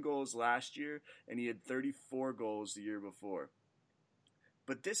 37 goals last year, and he had 34 goals the year before.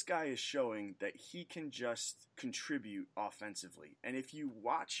 But this guy is showing that he can just contribute offensively. And if you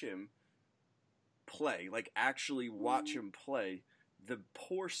watch him play, like actually watch him play, the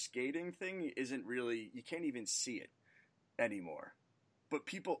poor skating thing isn't really, you can't even see it anymore. But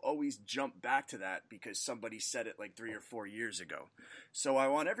people always jump back to that because somebody said it like 3 or 4 years ago. So I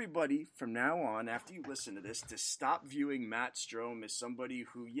want everybody from now on, after you listen to this, to stop viewing Matt Strome as somebody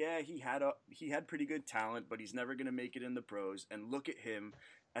who, yeah, he had pretty good talent, but he's never going to make it in the pros, and look at him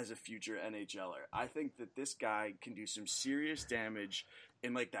as a future NHLer. I think that this guy can do some serious damage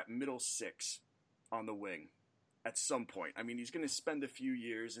in like that middle six on the wing at some point. I mean, he's going to spend a few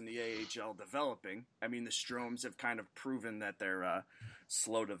years in the AHL developing. I mean, the Stromes have kind of proven that they're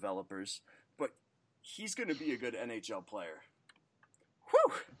slow developers, but he's going to be a good NHL player.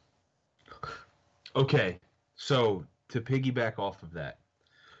 Whew! Okay, so to piggyback off of that,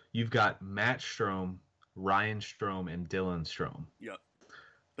 you've got Matt Strome, Ryan Strome, and Dylan Strome. Yep.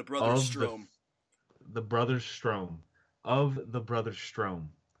 The brothers Strome. The brothers Strome. Of the brothers Strome,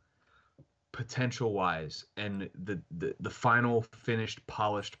 potential-wise, and the final finished,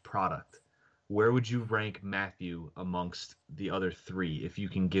 polished product, where would you rank Matthew amongst the other three, if you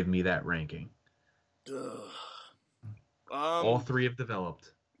can give me that ranking? All three have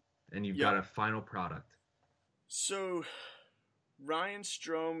developed, and you've got a final product. So, Ryan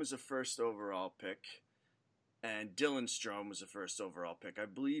Strome was a first overall pick, and Dylan Strome was a first overall pick. I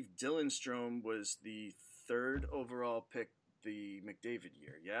believe Dylan Strome was the third overall pick the McDavid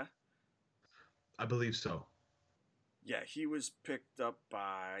year, yeah? I believe so. Yeah, he was picked up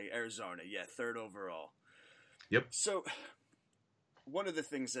by Arizona. Yeah, third overall. Yep. So, one of the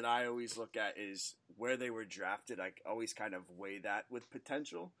things that I always look at is where they were drafted. I always kind of weigh that with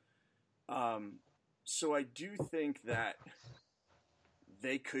potential. So I do think that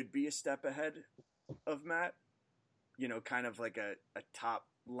they could be a step ahead of Matt. You know, kind of like a top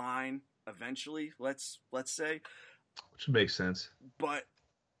line eventually, let's say. Which makes sense. But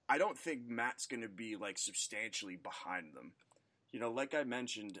I don't think Matt's going to be like substantially behind them. You know, like I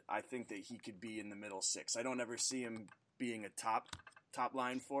mentioned, I think that he could be in the middle six. I don't ever see him being a top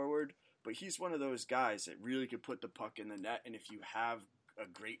line forward, but he's one of those guys that really could put the puck in the net. And if you have a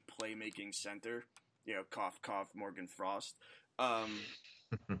great playmaking center, you know, cough, cough, Morgan Frost, I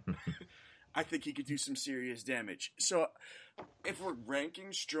think he could do some serious damage. So if we're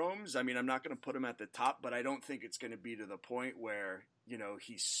ranking Stromes, I mean, I'm not going to put him at the top, but I don't think it's going to be to the point where, you know,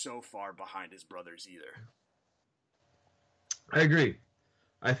 he's so far behind his brothers either. I agree.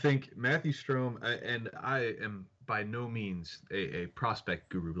 I think Matthew Strome, and I am by no means a prospect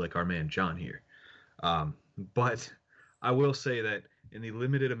guru like our man John here, but I will say that in the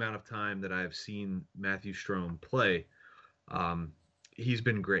limited amount of time that I've seen Matthew Strome play, he's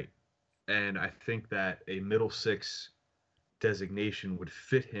been great. And I think that a middle six designation would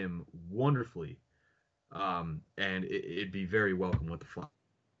fit him wonderfully, and it'd be very welcome with the Flyers,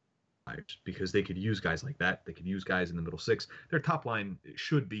 because they could use guys like that. They could use guys in the middle six. Their top line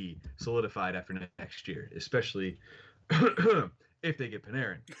should be solidified after next year, especially if they get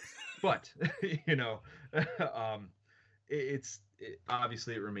Panarin. But you know,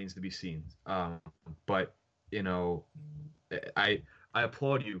 obviously it remains to be seen. But you know, I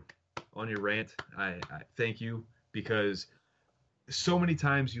applaud you on your rant. I thank you, because so many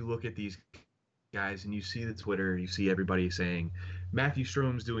times you look at these guys and you see the Twitter, you see everybody saying Matthew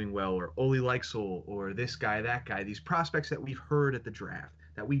Strome's doing well, or Oli Lykesol, or this guy, that guy, these prospects that we've heard at the draft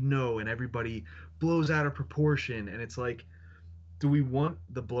that we know and everybody blows out of proportion. And it's like, do we want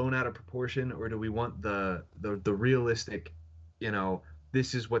the blown out of proportion, or do we want the realistic, you know,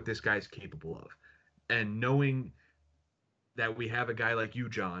 this is what this guy's capable of? And knowing that we have a guy like you,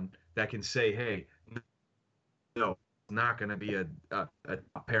 John, that can say, hey, no, he's not going to be a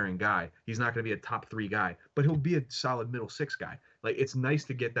top pairing guy. He's not going to be a top 3 guy, but he'll be a solid middle 6 guy. Like, it's nice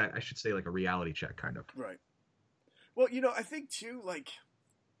to get that, I should say, like a reality check kind of. Right. Well, I think too, like,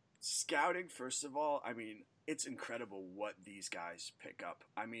 scouting, first of all, I mean, it's incredible what these guys pick up.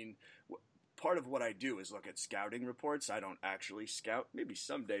 I mean, part of what I do is look at scouting reports. I don't actually scout. Maybe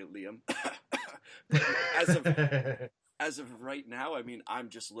someday, Liam. But as of right now, I mean, I'm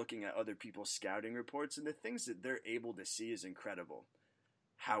just looking at other people's scouting reports, and the things that they're able to see is incredible.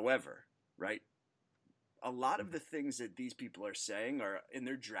 However, right, a lot of the things that these people are saying are in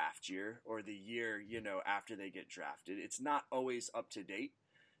their draft year or the year, after they get drafted. It's not always up to date.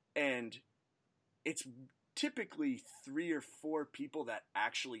 And it's typically 3 or 4 people that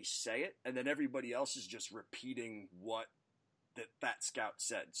actually say it, and then everybody else is just repeating what that scout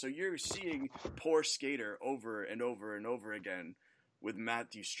said. So you're seeing poor skater over and over and over again with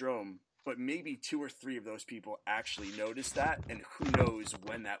Matthew Strome, but maybe 2 or 3 of those people actually noticed that, and who knows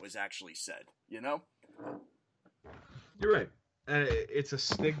when that was actually said, You're right. And it's a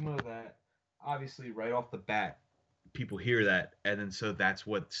stigma that obviously right off the bat, people hear that, and then so that's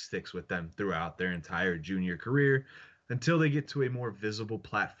what sticks with them throughout their entire junior career until they get to a more visible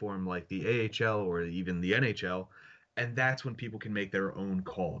platform like the AHL or even the NHL, and that's when people can make their own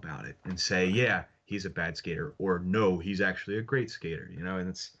call about it and say, yeah, he's a bad skater, or no, he's actually a great skater,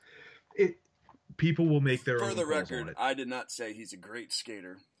 and people will make their own calls on it. For the record, I did not say he's a great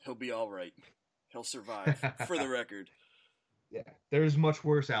skater. He'll be all right. He'll survive. For the record. Yeah, there's much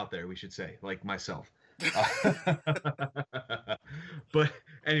worse out there, we should say, like myself. But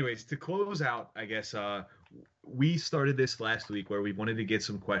anyways, to close out, I guess we started this last week where we wanted to get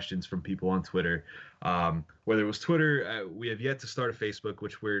some questions from people on Twitter. Whether it was Twitter, we have yet to start a Facebook,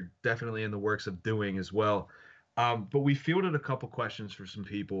 which we're definitely in the works of doing as well. But we fielded a couple questions for some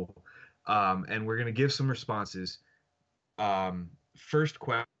people, and we're going to give some responses. First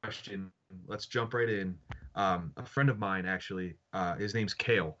question, let's jump right in. A friend of mine, actually, his name's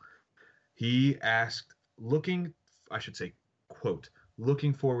Kale. He asked, looking forward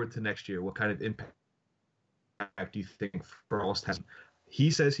to next year, what kind of impact do you think Frost has? He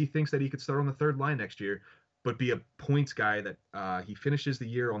says he thinks that he could start on the third line next year, but be a points guy that he finishes the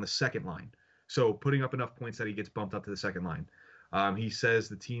year on the second line. So putting up enough points that he gets bumped up to the second line. He says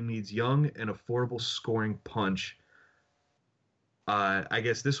the team needs young and affordable scoring punch. I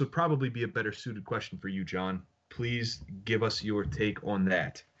guess this would probably be a better suited question for you, John. Please give us your take on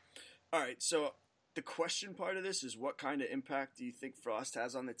that. All right, so the question part of this is what kind of impact do you think Frost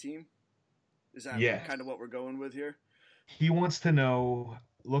has on the team? Is that kind of what we're going with here? He wants to know,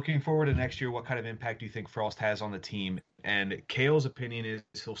 looking forward to next year, what kind of impact do you think Frost has on the team? And Kale's opinion is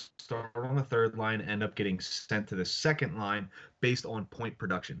he'll start on the third line, end up getting sent to the second line based on point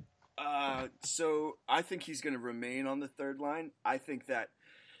production. So I think he's going to remain on the third line. I think that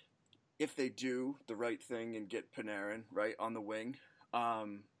if they do the right thing and get Panarin right on the wing,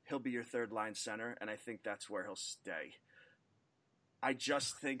 he'll be your third line center, and I think that's where he'll stay. I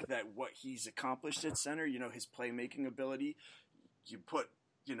just think that what he's accomplished at center, his playmaking ability, you put,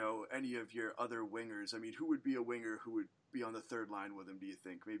 any of your other wingers. I mean, who would be a winger who would be on the third line with him, do you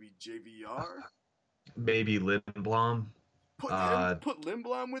think? Maybe JVR? Maybe Lindblom. Put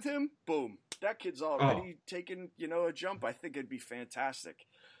Lindblom with him? Boom. That kid's already taking, a jump. I think it'd be fantastic.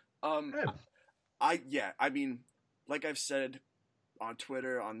 I mean, like I've said on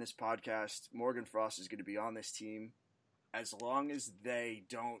Twitter, on this podcast, Morgan Frost is going to be on this team as long as they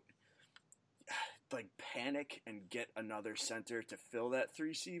don't panic and get another center to fill that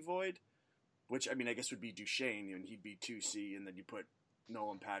 3C void, which I mean I guess would be Duchesne, and he'd be 2C, and then you put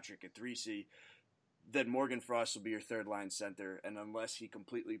Nolan Patrick at 3C. Then Morgan Frost will be your third line center, and unless he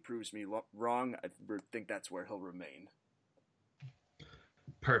completely proves me wrong, I think that's where he'll remain.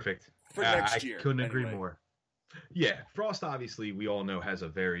 Perfect. For next year. I couldn't agree more. Yeah, Frost obviously we all know has a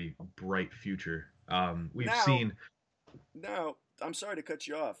very bright future. We've seen. Now, I'm sorry to cut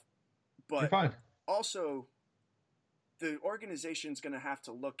you off, but you're fine. Also, the organization's going to have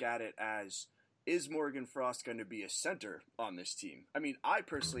to look at it as, is Morgan Frost going to be a center on this team? I mean, I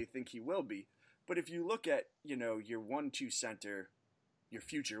personally think he will be, but if you look at, your 1-2 center, your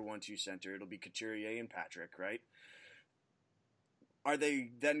future 1-2 center, it'll be Couturier and Patrick, right? Are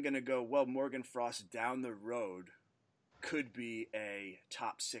they then going to go, well, Morgan Frost down the road could be a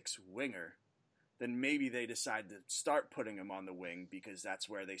top 6 winger then maybe they decide to start putting him on the wing because that's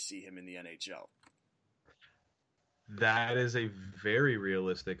where they see him in the NHL. That is a very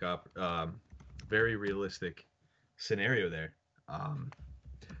realistic scenario there.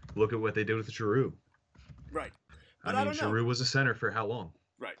 Look at what they did with Giroux. Right. But I mean, Giroux was a center for how long?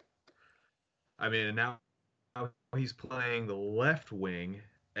 Right. I mean, and now he's playing the left wing,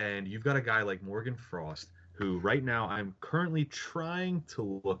 and you've got a guy like Morgan Frost, who right now I'm currently trying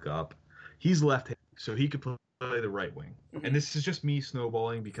to look up. He's left-handed, so he could play the right wing. Mm-hmm. And this is just me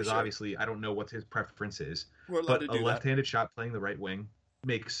snowballing because obviously I don't know what his preference is. But a left-handed shot playing the right wing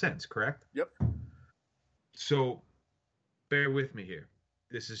makes sense, correct? Yep. So bear with me here.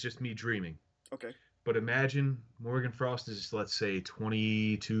 This is just me dreaming. Okay. But imagine Morgan Frost is, let's say,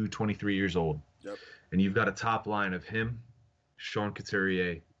 22, 23 years old. Yep. And you've got a top line of him, Sean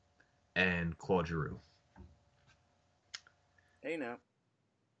Couturier, and Claude Giroux. Hey, now.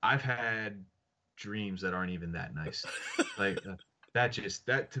 I've had dreams that aren't even that nice. Like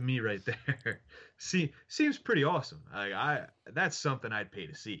that to me right there seems pretty awesome. That's something I'd pay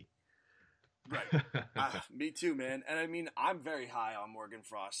to see. Right. Me too, man. And I mean, I'm very high on Morgan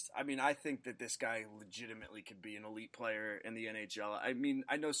Frost. I mean, I think that this guy legitimately could be an elite player in the NHL. I mean,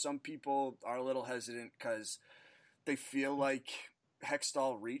 I know some people are a little hesitant because they feel like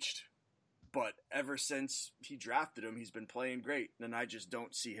Hextall reached. But ever since he drafted him, he's been playing great. And I just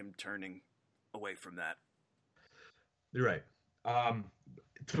don't see him turning away from that. You're right.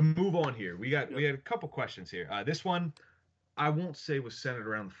 To move on here, we had a couple questions here. This one, I won't say was centered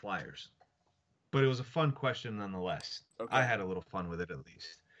around the Flyers, but it was a fun question nonetheless. Okay. I had a little fun with it at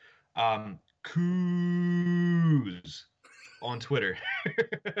least. Coots on Twitter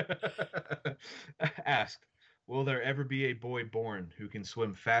asked, will there ever be a boy born who can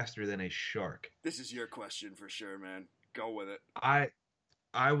swim faster than a shark? This is your question for sure, man. Go with it.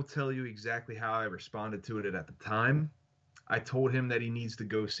 I will tell you exactly how I responded to it at the time. I told him that he needs to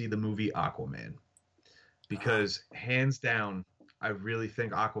go see the movie Aquaman. Because hands down, I really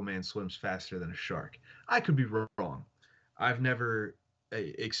think Aquaman swims faster than a shark. I could be wrong. I've never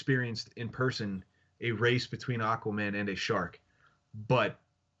experienced in person a race between Aquaman and a shark. But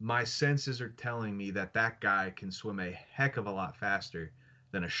my senses are telling me that guy can swim a heck of a lot faster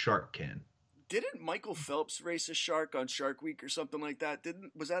than a shark can. Didn't Michael Phelps race a shark on Shark Week or something like that?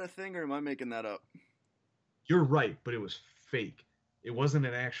 Was that a thing, or am I making that up? You're right, but it was fake. It wasn't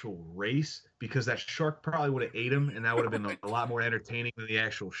an actual race because that shark probably would have ate him, and that would have been a lot more entertaining than the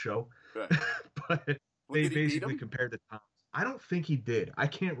actual show. Right. But they basically compared the times. I don't think he did. I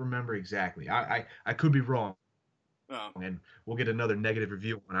can't remember exactly. I could be wrong. Oh. And we'll get another negative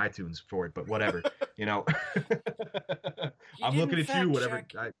review on iTunes for it, but whatever. I'm looking at you, whatever.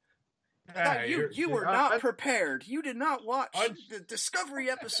 You were not prepared. You did not watch the Discovery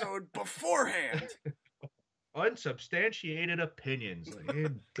episode beforehand. Unsubstantiated opinions.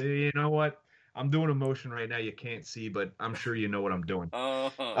 You know what? I'm doing a motion right now you can't see, but I'm sure you know what I'm doing.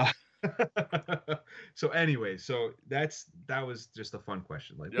 So anyway, that was just a fun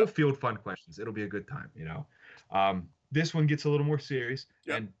question. Like, we'll field fun questions. It'll be a good time, This one gets a little more serious.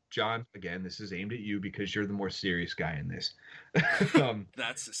 Yep. And John, again, this is aimed at you because you're the more serious guy in this.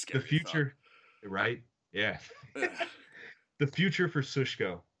 That's a scary the future, thought. Right? Yeah. The future for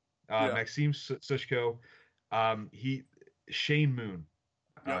Sushko. Maxime Sushko. Shane Moon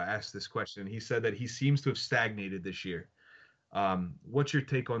asked this question. He said that he seems to have stagnated this year. What's your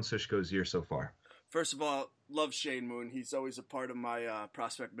take on Sushko's year so far? First of all, love Shane Moon. He's always a part of my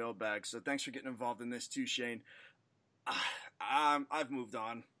prospect mailbag. So thanks for getting involved in this too, Shane. I've moved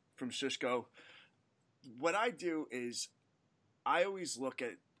on from Sushko. What I do is I always look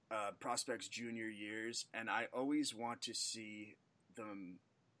at prospects' junior years, and I always want to see them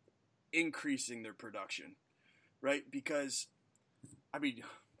increasing their production, right? Because, I mean,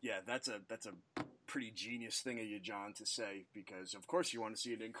 that's a pretty genius thing of you, John, to say, because of course you want to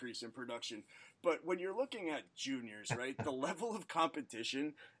see an increase in production. But when you're looking at juniors, right, the level of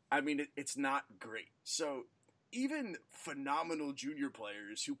competition, I mean, it's not great. So even phenomenal junior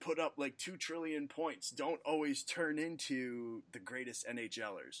players who put up like 2 trillion points don't always turn into the greatest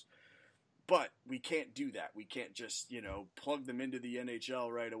NHLers. But we can't do that. We can't just, plug them into the NHL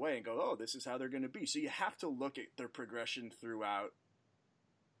right away and go, oh, this is how they're going to be. So you have to look at their progression throughout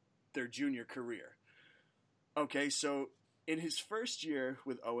their junior career. Okay, so in his first year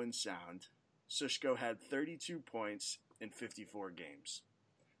with Owen Sound, Sushko had 32 points in 54 games.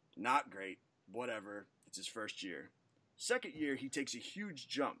 Not great, whatever. It's his first year. Second year, he takes a huge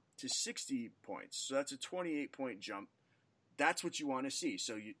jump to 60 points. So that's a 28-point jump. That's what you want to see.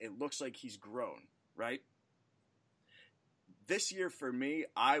 So it looks like he's grown, right? this year for me,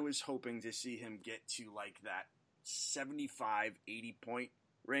 I was hoping to see him get to like that 75, 80 point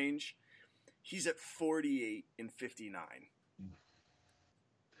range. He's at 48 and 59.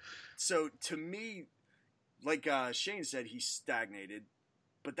 So to me, like Shane said, he's stagnated,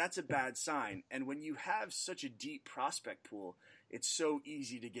 but that's a bad sign. And when you have such a deep prospect pool, it's so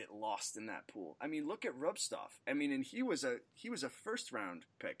easy to get lost in that pool. I mean, look at Rubstov. I mean, and he was a first round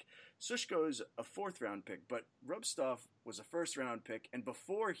pick. Sushko's a fourth round pick, but Rubstov was a first round pick. And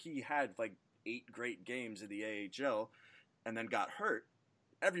before he had like 8 great games in the AHL and then got hurt,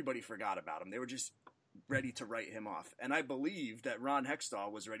 everybody forgot about him. They were just ready to write him off. And I believe that Ron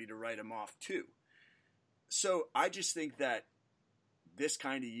Hextall was ready to write him off too. So I just think that this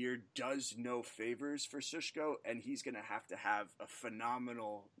kind of year does no favors for Sushko, and he's going to have a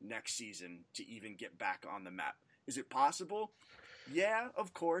phenomenal next season to even get back on the map. Is it possible? Yeah,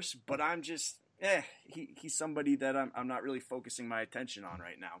 of course, but I'm just, he's somebody that I'm not really focusing my attention on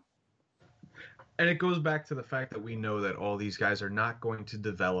right now. And it goes back to the fact that we know that all these guys are not going to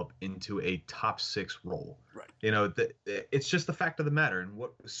develop into a top 6 role. Right. You know, it's just the fact of the matter. And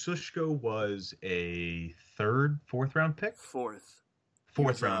what Sushko was a fourth round pick? Fourth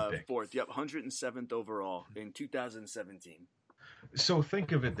round pick. Fourth, yep, 107th overall in 2017. So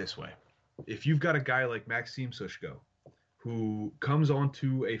think of it this way. If you've got a guy like Maxime Sushko who comes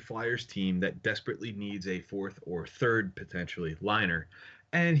onto a Flyers team that desperately needs a fourth or third, potentially, liner,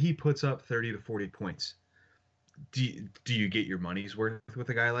 and he puts up 30 to 40 points, do you get your money's worth with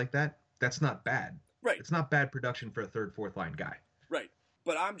a guy like that? That's not bad. Right. It's not bad production for a third, fourth line guy. Right.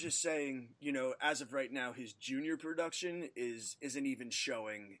 But I'm just saying, you know, as of right now, his junior production isn't even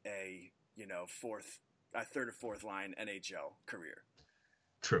showing a, you know, third or fourth line NHL career.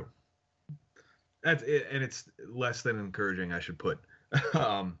 True. That's it, and it's less than encouraging, I should put.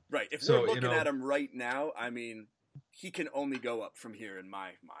 Right. If we're looking at him right now, I mean, he can only go up from here in my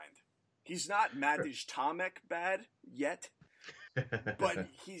mind. He's not Madish Tomek bad yet, but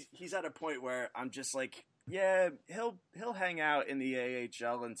he's at a point where I'm just like, yeah, he'll hang out in the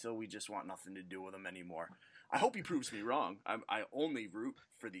AHL until we just want nothing to do with him anymore. I hope he proves me wrong. I only root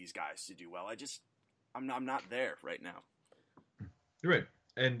for these guys to do well. I'm not there right now. You're right.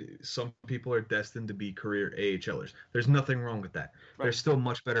 And some people are destined to be career AHLers. There's nothing wrong with that. Right. They're still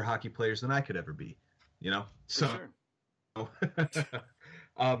much better hockey players than I could ever be. You know? So sure.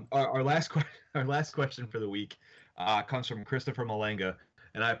 Our last question for the week comes from Christopher Malenga.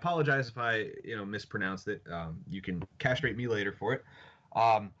 And I apologize if I, mispronounced it. You can castrate me later for it.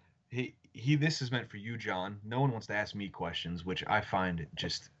 This is meant for you, John. No one wants to ask me questions, which I find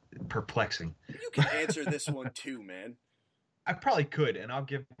just perplexing. You can answer this one too, man. I probably could, and I'll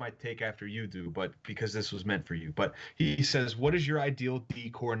give my take after you do, but because this was meant for you. But he says, what is your ideal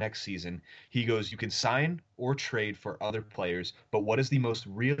D-core next season? He goes, you can sign or trade for other players, but what is the most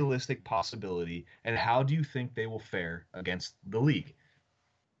realistic possibility, and how do you think they will fare against the league?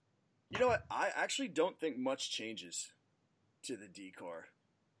 You know what? I actually don't think much changes to the D-core.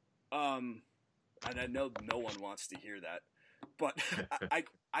 And I know no one wants to hear that, but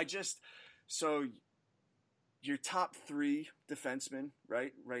I just, so your top 3 defensemen,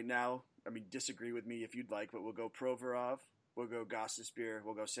 right now, I mean, disagree with me if you'd like, but we'll go Provorov, we'll go Gostisbehere,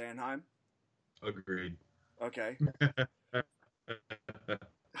 we'll go Sanheim. Agreed. Okay.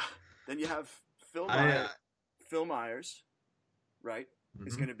 Then you have Phil Myers, right? Mm-hmm.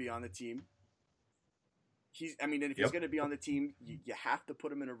 Is going to be on the team. If he's going to be on the team, you have to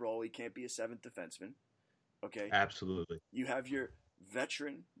put him in a role. He can't be a 7th defenseman. Okay. Absolutely. You have your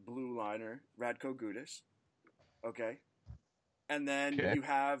veteran blue liner, Radko Gudas. Okay. And then you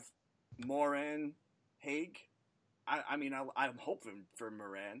have Morin, Haig. I'm hoping for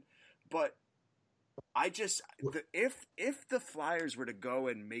Morin, but if the Flyers were to go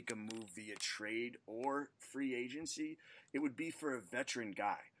and make a move via trade or free agency, it would be for a veteran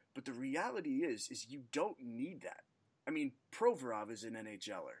guy. But the reality is you don't need that. I mean, Provorov is an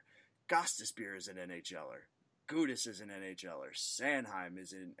NHLer. Gostisbehere is an NHLer. Gudas is an NHLer. Sanheim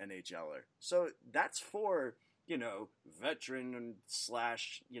is an NHLer. So that's for, veteran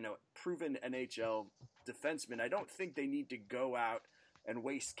 / proven NHL defensemen. I don't think they need to go out and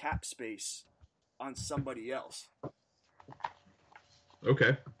waste cap space on somebody else.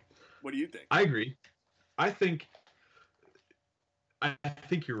 Okay. What do you think? I agree. I think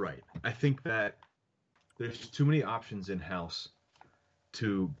you're right. I think that there's too many options in-house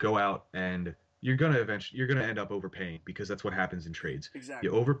to go out and you're going to end up overpaying because that's what happens in trades. Exactly.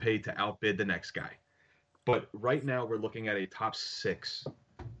 You overpay to outbid the next guy. But right now we're looking at a top 6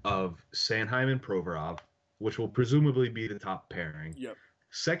 of Sanheim and Provorov, which will presumably be the top pairing. Yep.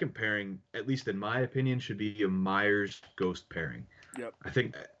 Second pairing, at least in my opinion, should be a Myers Ghost pairing. Yep. I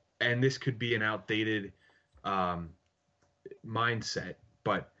think, and this could be an outdated um, mindset,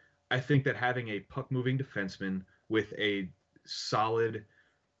 but I think that having a puck moving defenseman with a solid,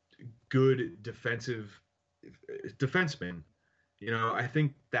 good defenseman, I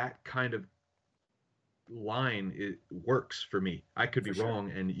think that kind of line works for me. I could be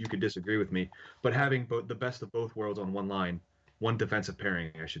wrong, and you could disagree with me, but having the best of both worlds on one line, one defensive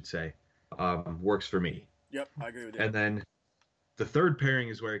pairing, I should say, works for me. Yep, I agree with you. And then the third pairing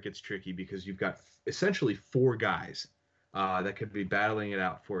is where it gets tricky because you've got essentially four guys that could be battling it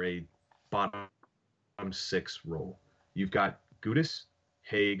out for a bottom six role. You've got Gudis,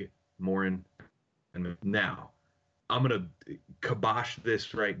 Haig, Morin, and now I'm going to kibosh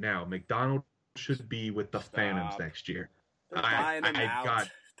this right now. McDonald should be with the Phantoms next year. They're buying him out.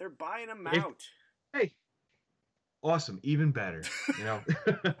 They're buying him out. Hey, awesome. Even better.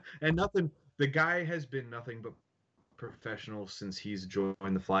 And the guy has been nothing but professional since he's joined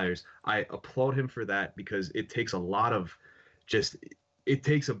the Flyers. I applaud him for that because it takes a lot of it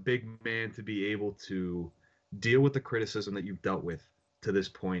takes a big man to be able to deal with the criticism that you've dealt with to this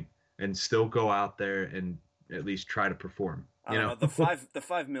point and still go out there and at least try to perform. I don't know. The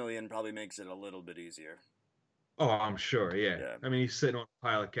 $5 million probably makes it a little bit easier. Oh, I'm sure. Yeah. I mean, he's sitting on a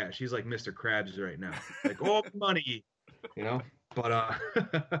pile of cash. He's like Mr. Krabs right now, like all the money, But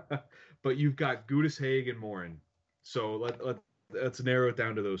but you've got Gudis, Haig, and Morin. So let's narrow it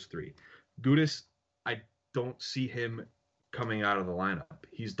down to those three. Gudis, I don't see him coming out of the lineup.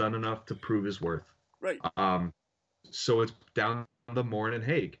 He's done enough to prove his worth. Right. So it's down to Morin and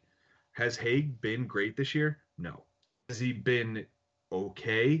Haig. Has Haig been great this year? No. Has he been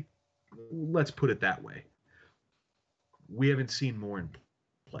okay? Let's put it that way. We haven't seen Morin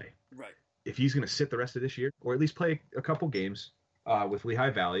play. Right. If he's going to sit the rest of this year, or at least play a couple games with Lehigh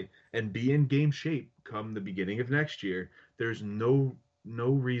Valley and be in game shape come the beginning of next year, there's no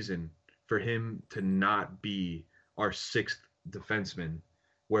reason for him to not be our sixth defenseman,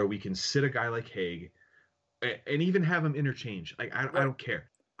 where we can sit a guy like Haig and even have him interchange. Like I don't care.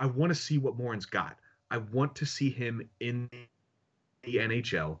 I want to see what Morin's got. I want to see him in the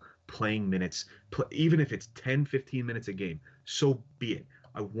NHL playing minutes, even if it's 10, 15 minutes a game. So be it.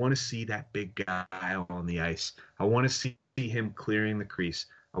 I want to see that big guy on the ice. I want to see him clearing the crease.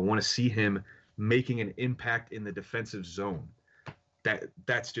 I want to see him making an impact in the defensive zone.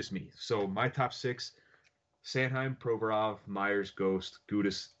 That's just me. So my top six: Sanheim, Provorov, Myers, Ghost,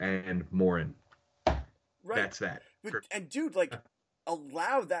 Gudis, and Morin. Right. That's that. And dude,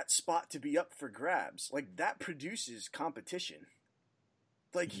 allow that spot to be up for grabs. Like, that produces competition.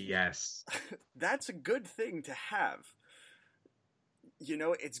 Like, yes, that's a good thing to have.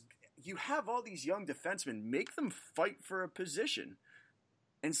 You have all these young defensemen. Make them fight for a position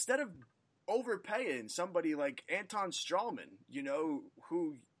instead of overpaying somebody like Anton Strawman.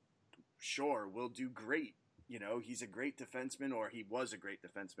 Who, sure, will do great. He's a great defenseman, or he was a great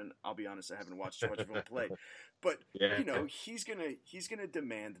defenseman. I'll be honest, I haven't watched too much of him play, but yeah. He's gonna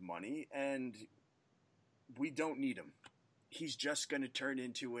demand money, and we don't need him. He's just gonna turn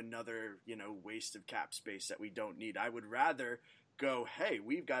into another waste of cap space that we don't need. I would rather go, hey,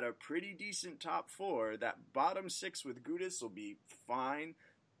 we've got a pretty decent top four. That bottom six with Gudis will be fine.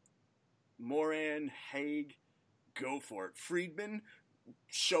 Morin, Haig, go for it. Friedman,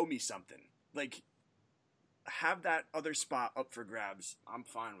 show me something. Like, have that other spot up for grabs. I'm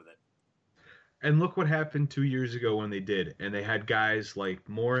fine with it. And look what happened 2 years ago when they did. And they had guys like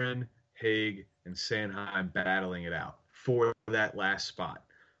Morin, Haig, and Sanheim battling it out for that last spot.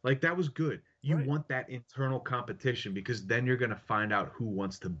 Like, that was good. You want that internal competition, because then you're going to find out who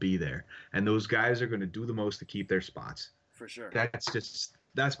wants to be there. And those guys are going to do the most to keep their spots. For sure.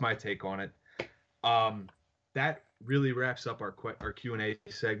 That's my take on it. That really wraps up our Q&A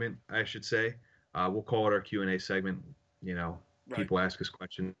segment, I should say. We'll call it our Q&A segment. People ask us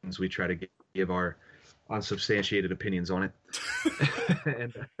questions. We try to give our unsubstantiated opinions on it.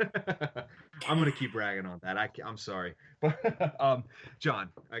 And I'm going to keep ragging on that. I'm sorry. But John,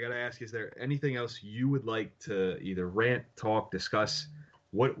 I got to ask you, is there anything else you would like to either rant, talk, discuss?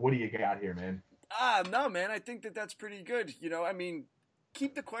 What do you got here, man? No, man. I think that's pretty good.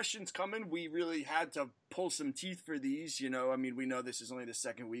 Keep the questions coming. We really had to pull some teeth for these. We know this is only the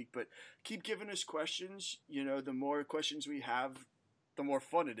second week, but keep giving us questions. The more questions we have, the more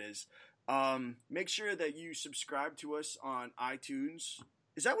fun it is. Make sure that you subscribe to us on iTunes.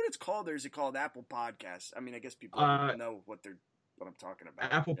 Is that what it's called, or is it called Apple Podcasts? I guess people know what I'm talking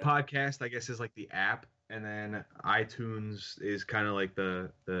about. Apple Podcast, I guess, is like the app, and then iTunes is kind of like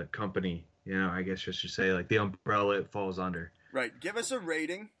the company. I guess just to say, like, the umbrella it falls under. Right. Give us a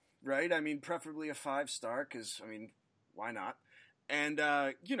rating, right? I mean, preferably a 5-star, because, I mean, why not? And,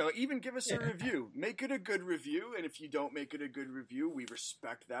 even give us a review. Make it a good review, and if you don't make it a good review, we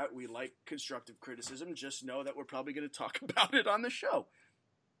respect that. We like constructive criticism. Just know that we're probably going to talk about it on the show.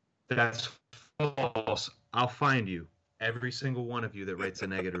 That's false. I'll find you. Every single one of you that writes a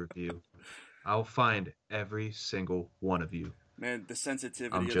negative review. I'll find every single one of you. Man, the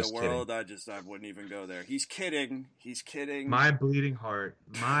sensitivity of the world, I wouldn't even go there. He's kidding. My bleeding heart.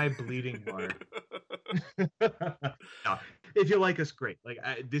 No, if you like us, great.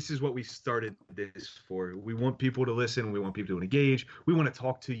 This is what we started this for. We want people to listen. We want people to engage. We want to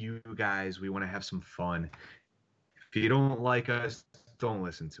talk to you guys. We want to have some fun. If you don't like us, don't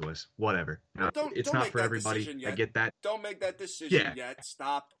listen to us. Whatever. It's not for everybody. I get that. Don't make that decision yet.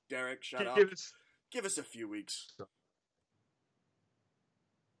 Stop, Derek. Shut up. Give us a few weeks.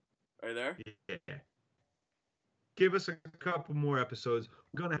 Are you there? Yeah. Give us a couple more episodes.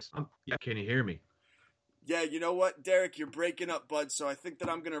 Can you hear me? Yeah, you know what, Derek? You're breaking up, bud, so I think that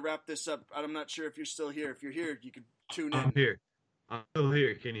I'm going to wrap this up. I'm not sure if you're still here. If you're here, you can tune in. I'm here. I'm still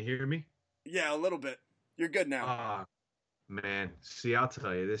here. Can you hear me? Yeah, a little bit. You're good now. Man. See, I'll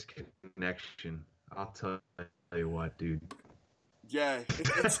tell you, this connection, I'll tell you what, dude. Yeah,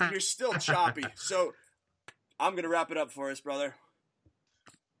 you're still choppy. So I'm going to wrap it up for us, brother.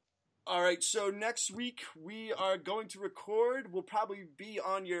 All right, so next week we are going to record. We'll probably be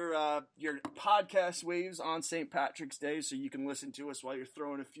on your podcast waves on St. Patrick's Day, so you can listen to us while you're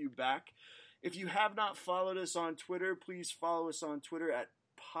throwing a few back. If you have not followed us on Twitter, please follow us on Twitter at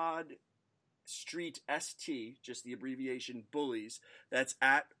PodStreetST, just the abbreviation Bullies. That's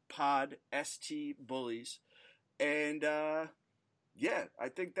at PodSTBullies. And I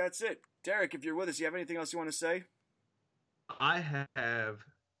think that's it. Derek, if you're with us, you have anything else you want to say? I have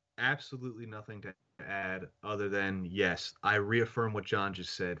absolutely nothing to add other than, yes, I reaffirm what John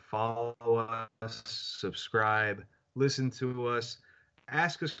just said. Follow us, subscribe, listen to us,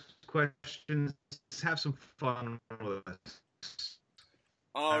 ask us questions, have some fun with us.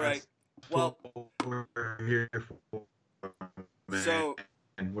 All right. Well, we're here for, man. So,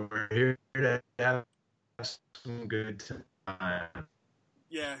 and we're here to have some good time.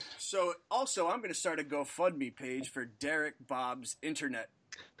 Yeah. So also, I'm going to start a GoFundMe page for Derek Bob's internet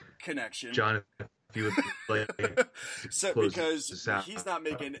connection. John, if you would like so because he's not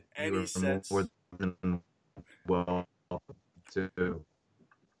making any sense. More than well, to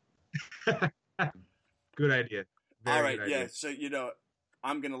good idea. All right, yeah. So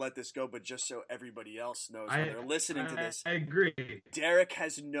I'm gonna let this go, but just so everybody else knows when they're listening to this, I agree. Derek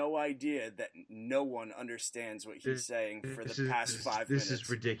has no idea that no one understands what he's saying for the past 5 minutes. This is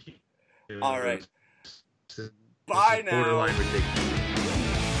ridiculous. All right. Bye now. Borderline ridiculous.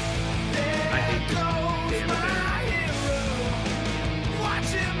 I hate this damn event.